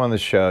 You come on the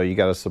show, you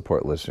got to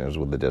support listeners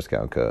with the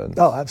discount code.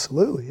 Oh,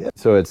 absolutely, yeah.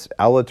 So it's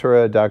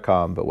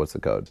alitura.com, but what's the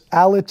code?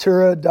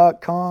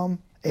 Alitura.com,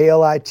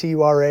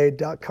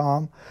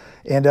 alitura.com,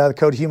 and the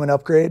code Human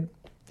Upgrade.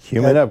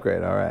 Human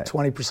Upgrade, all right.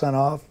 20%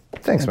 off.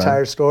 Thanks, the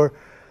entire store.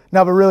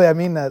 No, but really, I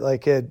mean that.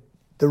 Like,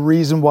 the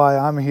reason why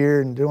I'm here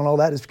and doing all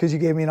that is because you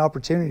gave me an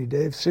opportunity,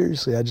 Dave.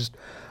 Seriously, I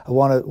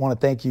want to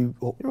thank you.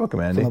 You're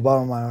welcome, Andy. From the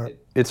bottom of my heart.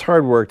 It's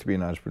hard work to be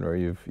an entrepreneur.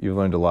 You've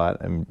learned a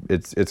lot, and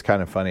it's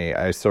kind of funny.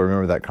 I still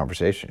remember that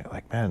conversation. You're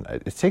like, man,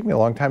 it's taken me a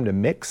long time to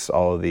mix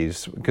all of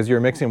these because you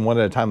were mixing one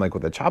at a time, like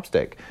with a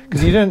chopstick.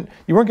 Because you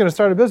weren't going to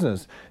start a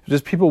business.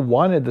 Just people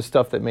wanted the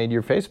stuff that made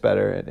your face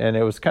better, and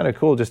it was kind of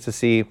cool just to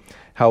see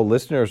how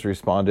listeners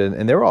responded,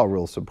 and they were all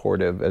real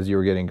supportive as you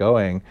were getting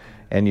going.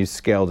 And you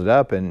scaled it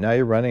up, and now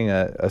you're running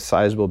a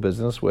sizable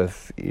business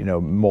with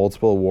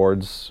multiple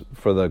awards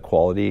for the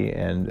quality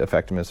and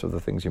effectiveness of the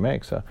things you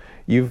make. So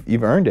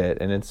you've earned it,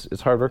 and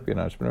it's hard work being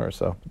an entrepreneur.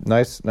 So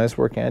nice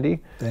work, Andy.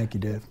 Thank you,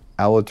 Dave.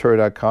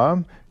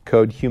 Alitura.com,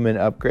 code Human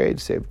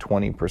Upgrade, save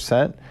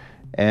 20%,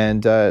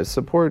 and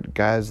support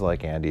guys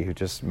like Andy who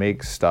just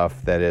make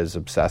stuff that is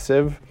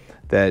obsessive,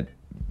 that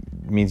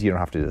means you don't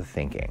have to do the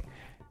thinking.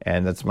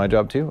 And that's my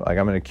job too. Like,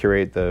 I'm going to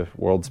curate the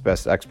world's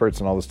best experts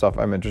and all the stuff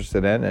I'm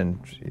interested in and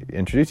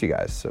introduce you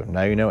guys. So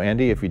now you know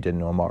Andy if you didn't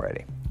know him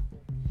already.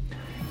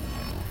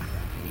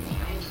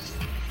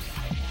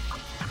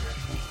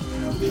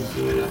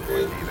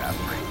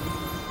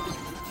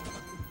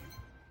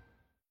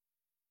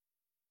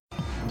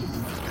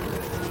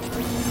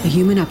 The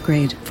Human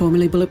Upgrade,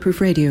 formerly Bulletproof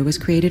Radio, was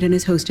created and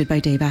is hosted by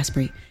Dave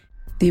Asprey.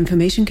 The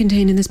information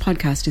contained in this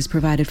podcast is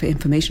provided for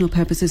informational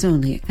purposes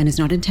only and is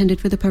not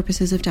intended for the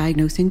purposes of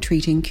diagnosing,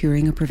 treating,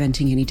 curing, or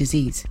preventing any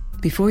disease.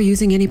 Before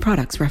using any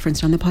products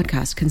referenced on the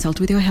podcast,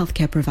 consult with your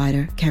healthcare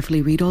provider,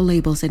 carefully read all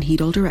labels, and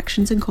heed all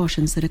directions and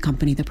cautions that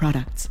accompany the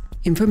products.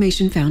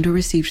 Information found or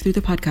received through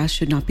the podcast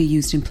should not be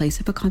used in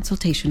place of a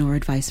consultation or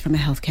advice from a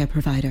healthcare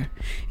provider.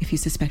 If you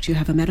suspect you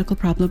have a medical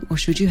problem or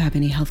should you have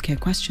any healthcare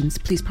questions,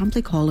 please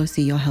promptly call or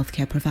see your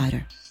healthcare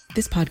provider.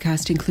 This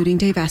podcast, including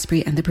Dave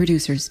Asprey and the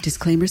producers,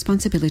 disclaim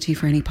responsibility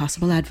for any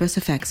possible adverse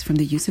effects from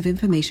the use of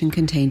information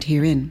contained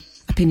herein.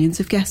 Opinions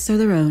of guests are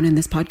their own, and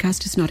this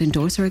podcast does not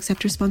endorse or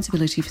accept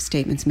responsibility for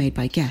statements made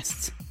by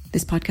guests.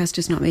 This podcast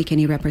does not make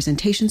any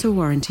representations or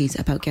warranties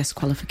about guest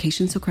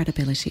qualifications or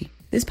credibility.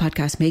 This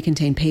podcast may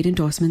contain paid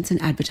endorsements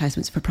and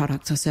advertisements for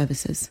products or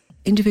services.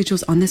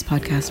 Individuals on this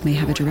podcast may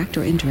have a direct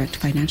or indirect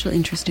financial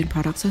interest in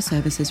products or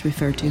services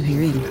referred to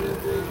herein.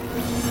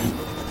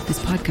 This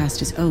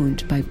podcast is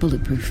owned by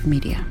Bulletproof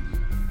Media.